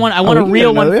another. do I that. want one. I want Oh, a we can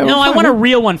real get one. another- No, I fine. want a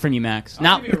real one from you, Max.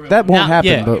 Now That won't happen,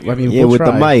 yeah. but I mean, Yeah, we'll with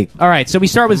the try. mic. All right, so we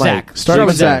start with Mike. Zach. Start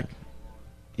with Zach.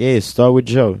 Yeah, start with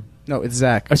Joe. No, it's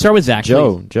Zach. Or start with Zach.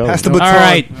 Joe. Please. Joe. Pass the All baton.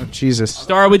 right. Oh, Jesus.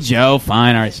 Start with Joe.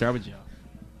 Fine. All right. Start with Joe.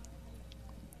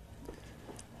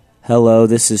 Hello,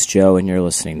 this is Joe, and you're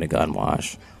listening to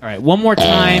Gunwash. All right. One more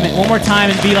time,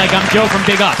 and be like, I'm Joe from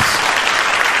Big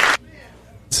Ups.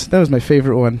 That was my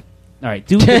favorite one. All right.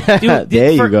 Do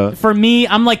There you go. For me,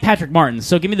 I'm like Patrick Martin,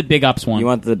 so give me the Big Ups one. You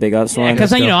want the Big Ups one?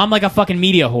 Because I'm like a fucking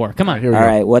media whore. Come on. All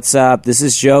right, what's up? This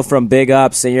is Joe from Big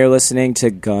Ups, and you're listening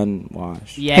to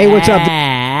Gunwash. Yeah. Hey, what's up?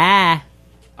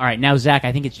 All right, now Zach,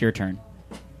 I think it's your turn.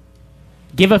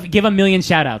 Give a million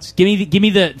shout outs. Give me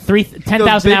the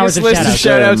 10,000 hours of biggest list of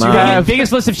shout outs. shout-outs you have.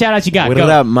 Biggest list of shout outs you got. What Go.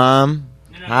 up, Mom?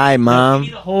 Hi, Mom. Give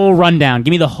me the whole rundown.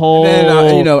 Give me the whole.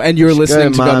 And, and you're listening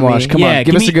good, to Gunwash. Come on,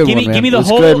 give us a good one, man. Give me the What's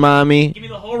whole. good, Mommy? Give me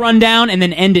the whole rundown, and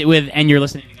then end it with, and you're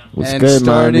listening to Gunwash. What's And good,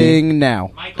 starting Mommy?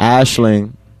 now.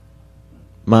 Ashling.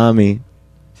 Mommy.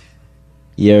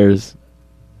 Yours.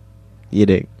 You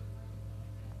dig.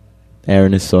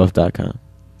 AaronIsSoft.com.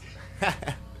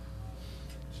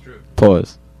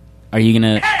 Pause. Are you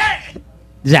gonna,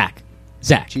 Zach?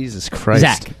 Jesus Christ.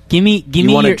 Zach, give me.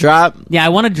 You want to your, drop? Yeah, I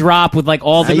want to drop with like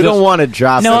all the. You don't want to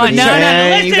drop. No, it, no.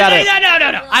 man. Listen,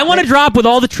 no. I want to drop with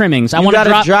all the trimmings. I You want to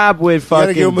got to drop with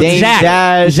fucking give him a Dame Zach.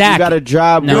 Dash. Zach. You got to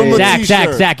drop No, with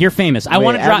Zach, you're famous. I Wait,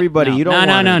 want to drop everybody. No, You don't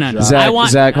no. drop.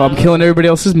 Zach, I'm killing everybody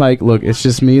else's mic. Look, it's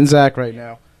just me and Zach right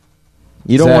now.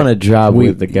 You don't Zach, want to drop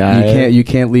with the guy. You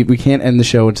can't leave. We can't end the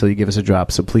show until you give us a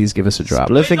drop. So please give us a drop.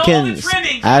 Spliff and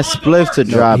ask Spliff to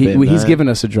drop it. He's man. giving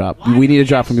us a drop. We need a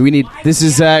drop from you. This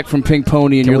is Zach from Pink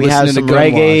Pony, and Can you're we have listening some to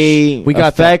reggae Gunwash. We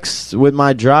got effects with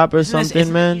my drop or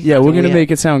something, man? Yeah, we're gonna make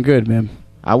it sound good, man.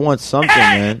 I want something,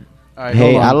 man. All right,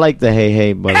 Hey, hold on. I like the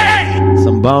hey, but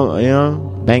some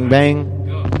bum, bang bang,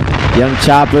 young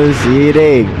choppers, yeah,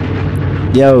 they.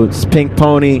 Yo, it's Pink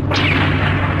Pony.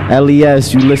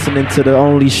 LES, you listening to the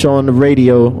only show on the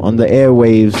radio, on the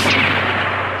airwaves,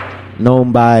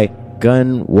 known by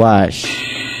Gunwash.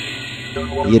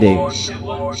 You dig?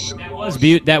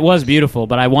 That was beautiful,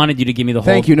 but I wanted you to give me the whole.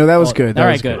 Thank you. No, that was good. All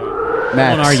right, good.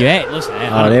 Max. Don't argue. Hey, listen.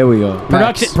 Oh, there we go.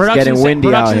 Production getting windy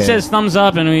out production here. says thumbs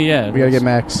up, and we gotta get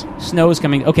Max. Snow is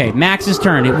coming. Okay, Max's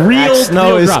turn.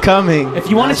 Snow is drop. coming. If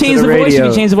you want Max to change to the the voice, you radio.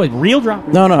 can change the voice. Real drop.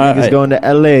 No. He's going to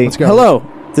LA. Let's go. Hello,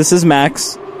 this is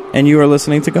Max, and you are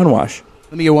listening to Gunwash.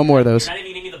 Let me get one more of those.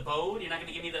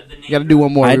 You got to do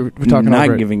one more. We're talking not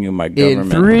over it. giving you my In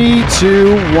government. 3,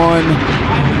 2, 1.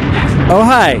 Oh,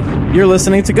 hi. You're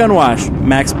listening to Gunwash.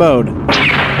 Max Bode.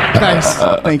 Nice.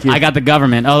 Thank you. I got the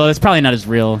government. Although it's probably not as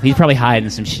real. He's probably hiding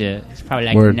some shit. He's probably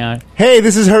like, Word. no. Hey,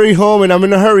 this is Hurry Home, and I'm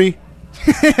in a hurry.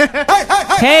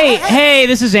 Hey,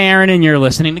 this is Aaron, and you're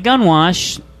listening to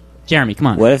Gunwash. Jeremy, come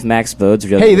on. What if Max Bode's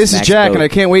really Hey, this is Max Jack, Bode? and I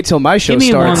can't wait till my show Give me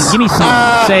starts. one. Give me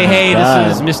something. Say, hey, God.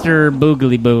 this is Mr.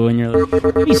 Boogly Boo, and you're like,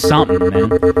 give me something, man.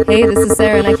 Hey, this is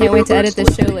Sarah, and I can't wait to edit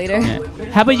this show later.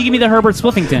 How about you give me the Herbert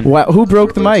Spliffington? Wow, who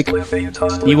broke the mic?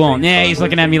 He won't. Yeah, he's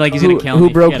looking at me like he's gonna kill me. Who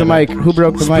broke Forget the about mic? it. Who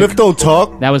broke the mic? Spliff don't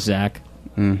talk. That was Zach.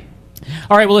 All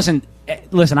right, well, listen,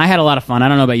 I had a lot of fun. I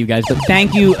don't know about you guys, but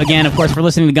thank you again, of course, for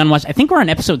listening to Gunwash. I think we're on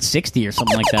episode 60 or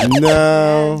something like that.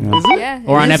 No. Yeah.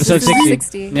 Or on this episode is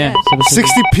 60. 60. Yeah.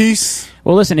 60 piece.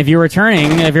 Well, listen, if you're a returning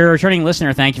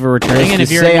listener, thank you for returning. Just And to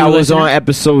if you're say a new I was listener, on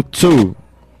episode 2.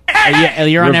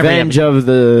 you're on every Revenge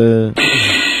episode.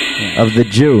 of the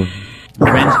Jew.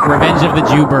 Revenge of the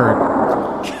Jew Bird.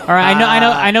 All right,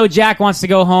 I know. Jack wants to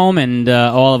go home, and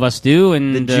all of us do.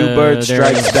 And The Jew bird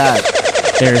strikes back.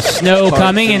 There's snow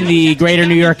coming in the greater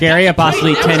New York area,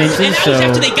 possibly 10 inches. So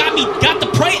Got the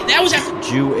price. That was after.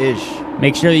 Jewish.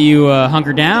 make sure that you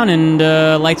hunker down and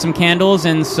light some candles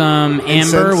and some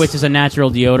amber, Incense. which is a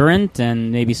natural deodorant,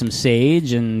 and maybe some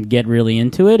sage, and get really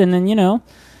into it. And then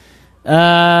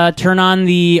turn on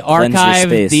the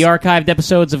archived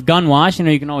episodes of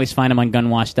Gunwash. You can always find them on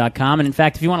gunwash.com. And in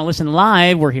fact, if you want to listen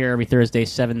live, we're here every Thursday,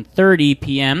 7:30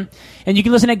 p.m. And you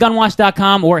can listen at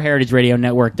gunwash.com or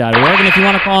heritageradionetwork.org. And if you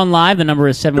want to call in live, the number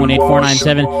is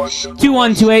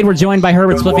 718-497-2128. We're joined by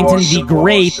Herbert Spliffington, the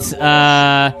great,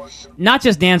 not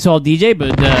just dancehall DJ,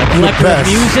 but collector of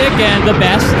music and the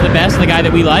best, the guy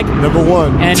that we like. Number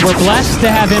one. And we're blessed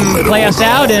to have him play us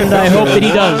out, and I hope that he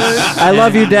does. I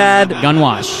love you, Dad.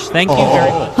 Gunwash. Thank you very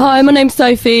much. Hi, my name's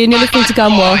Sophie, and you're listening to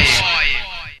Gunwash.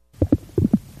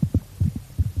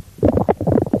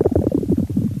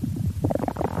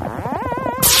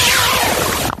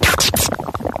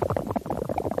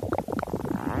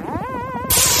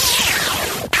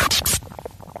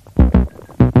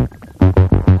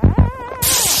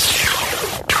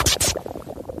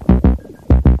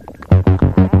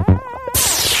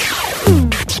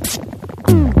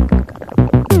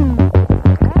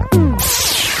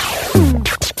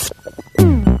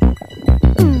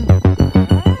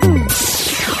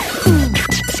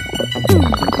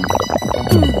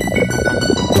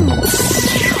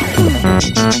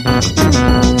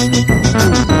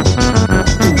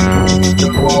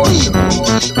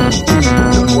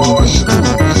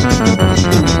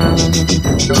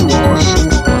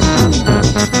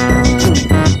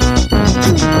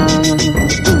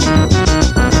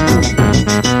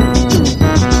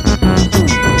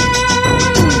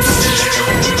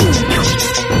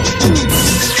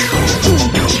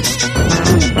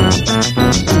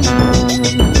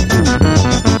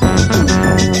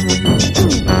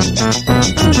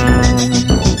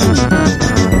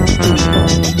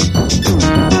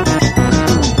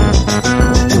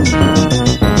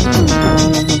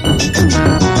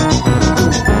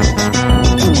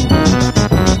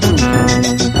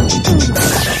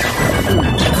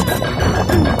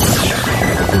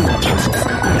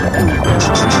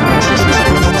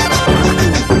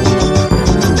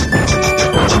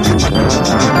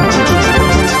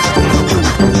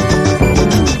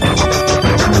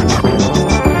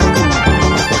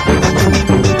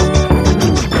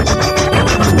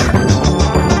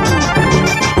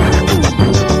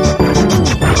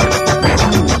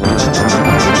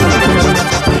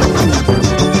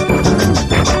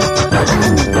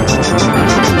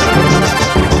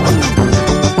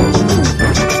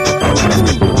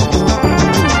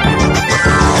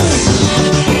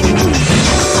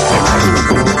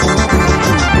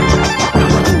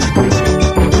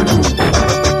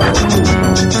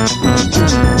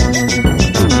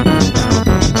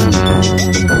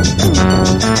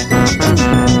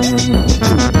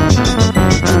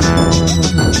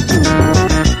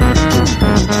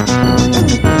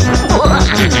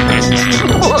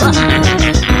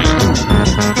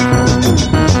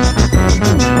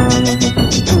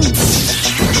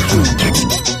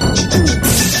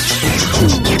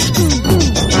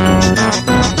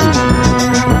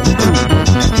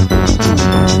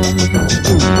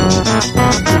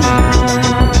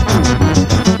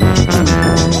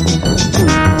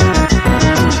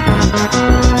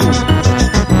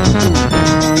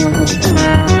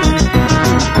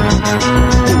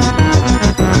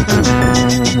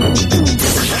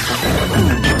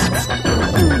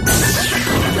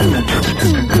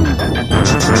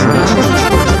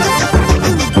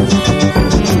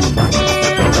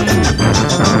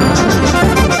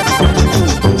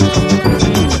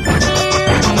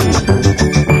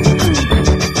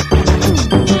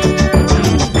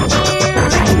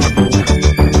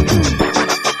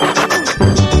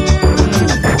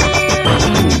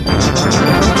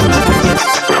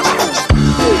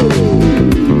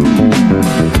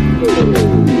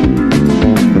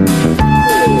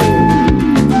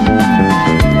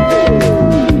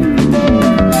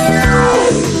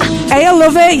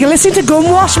 Love it. You're listening to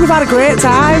Gunwash. We've had a great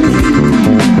time.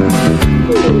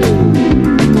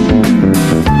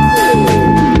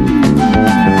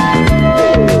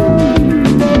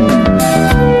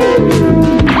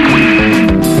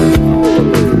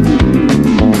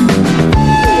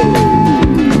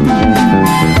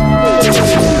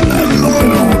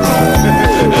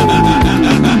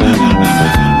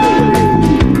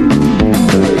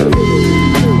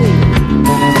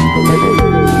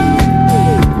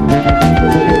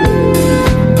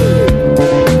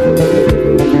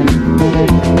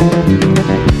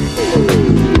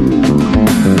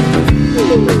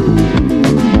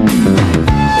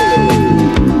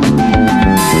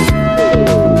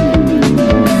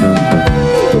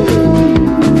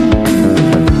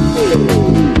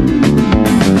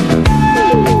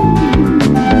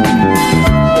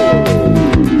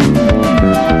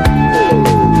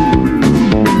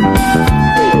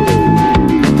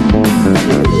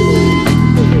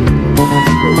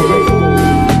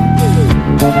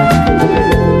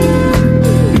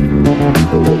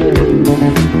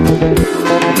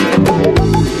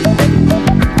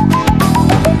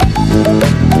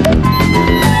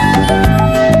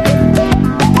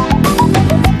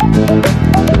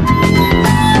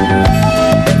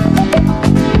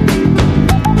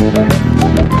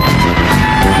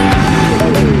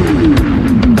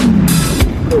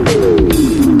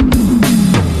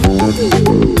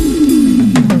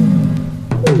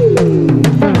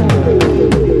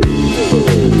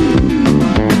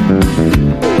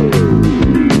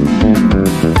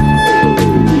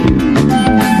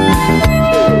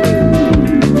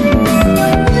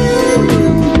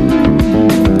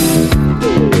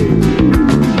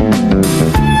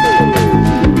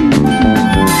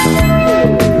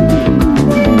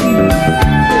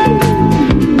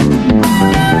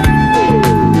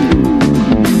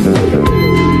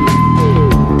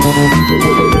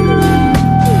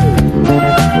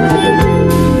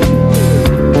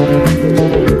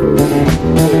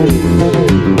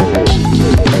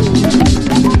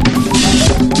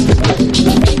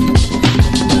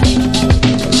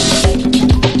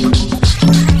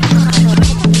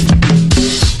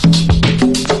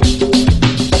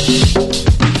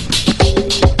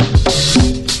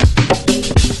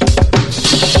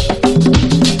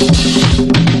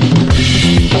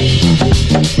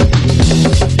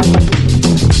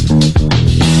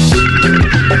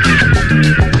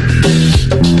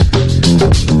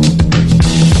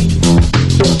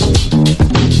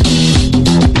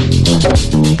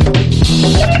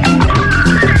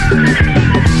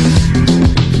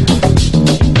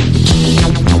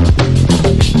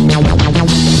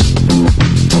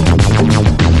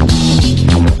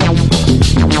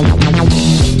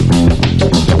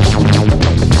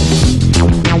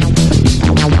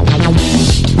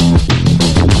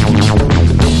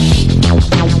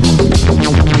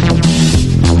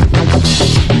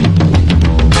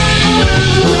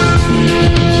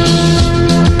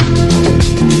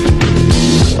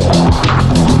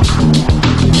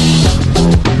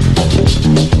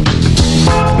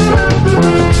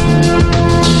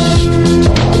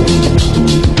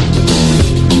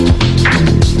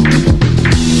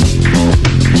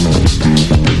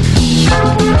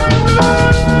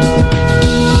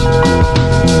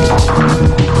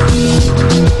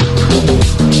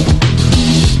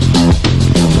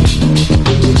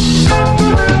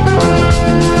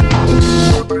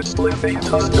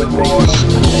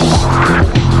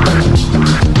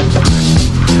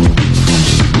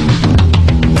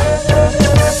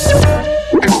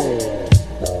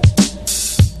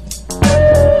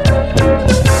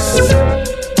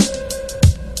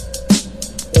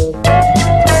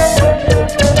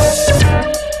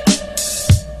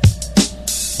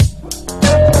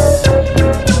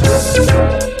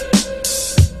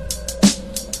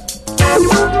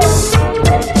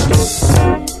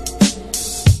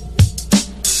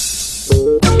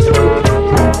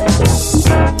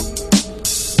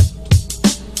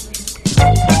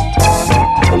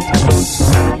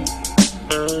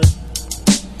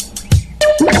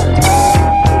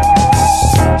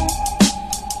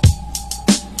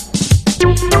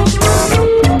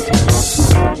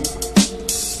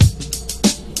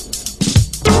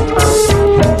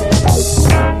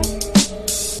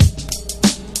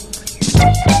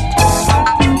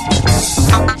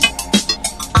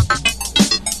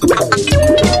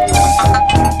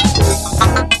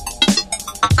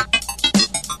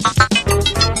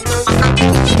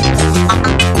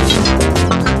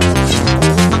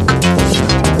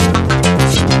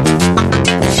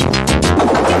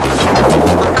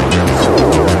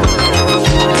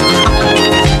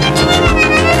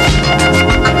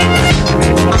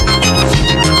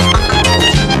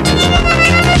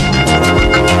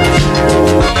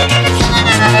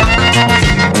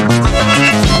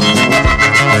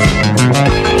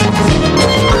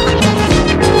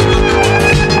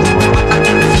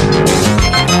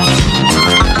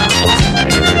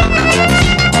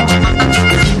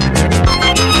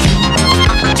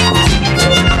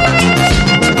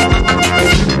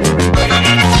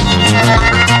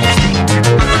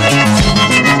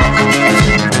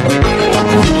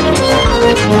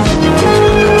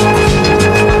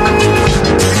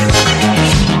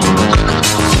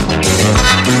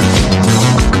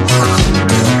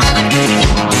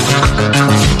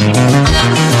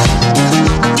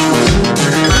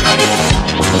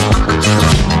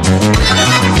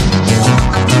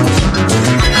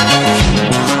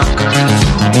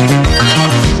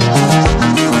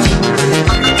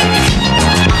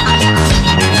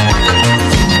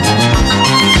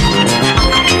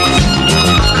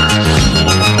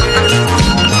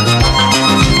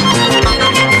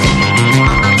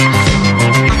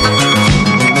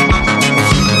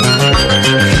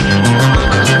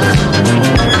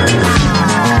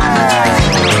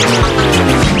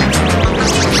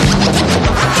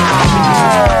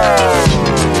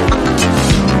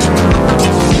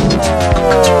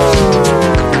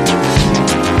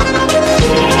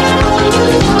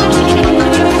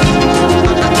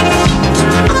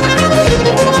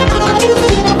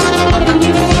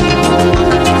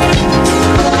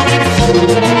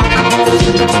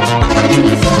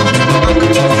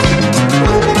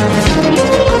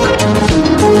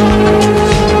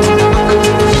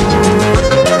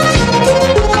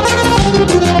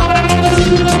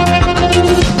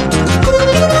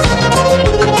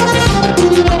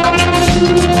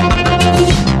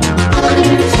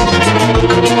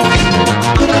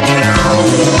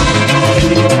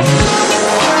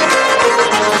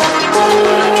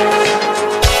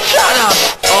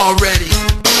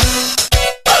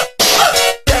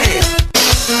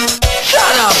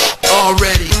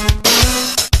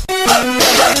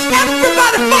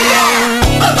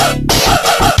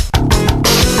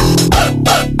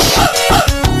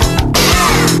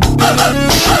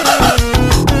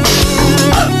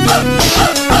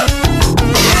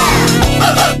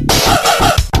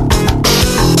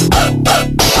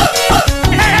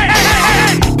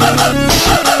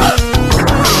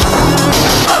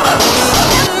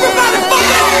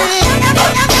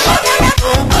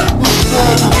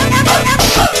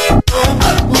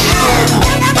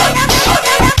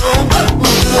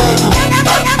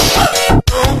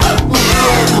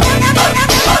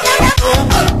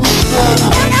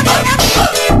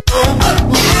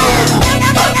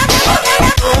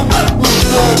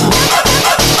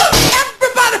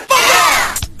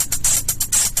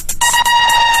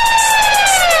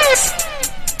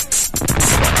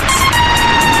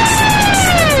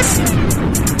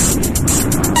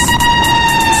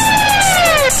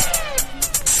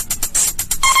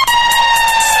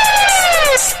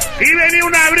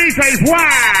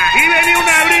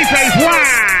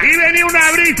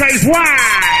 brisa y ¡fua!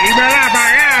 Y me la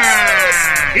pagaba.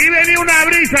 Y venía una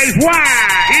brisa y ¡fua!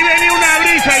 Y venía una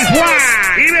brisa y ¡fua!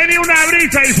 Y venía una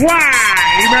brisa y ¡fua!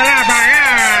 Y me la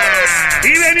pagaba.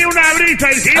 Y venía una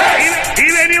brisa y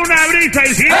venía una brisa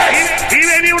y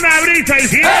venía una brisa y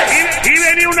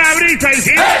venía una brisa y venía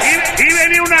una brisa y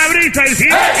venía una brisa y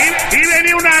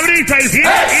venía una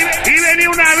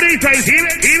brisa y venía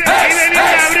una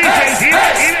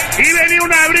brisa y venía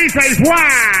una brisa y ¡fua!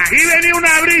 Y venía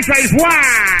una brisa y ¡fua!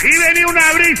 Y venía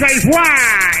una brisa y ¡fua!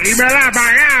 Y me la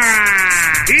pagaba.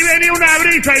 Y venía una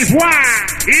brisa y ¡fua!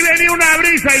 Y venía una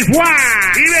brisa y ¡fua!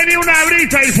 Y venía una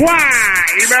brisa y ¡fua!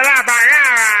 Y me la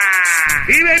pagaba.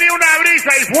 Y venía una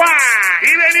brisa y ¡fua!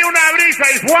 Y venía una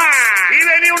brisa y ¡fua! Y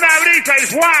venía una brisa y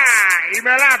 ¡fua! Y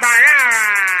me la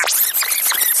pagaba.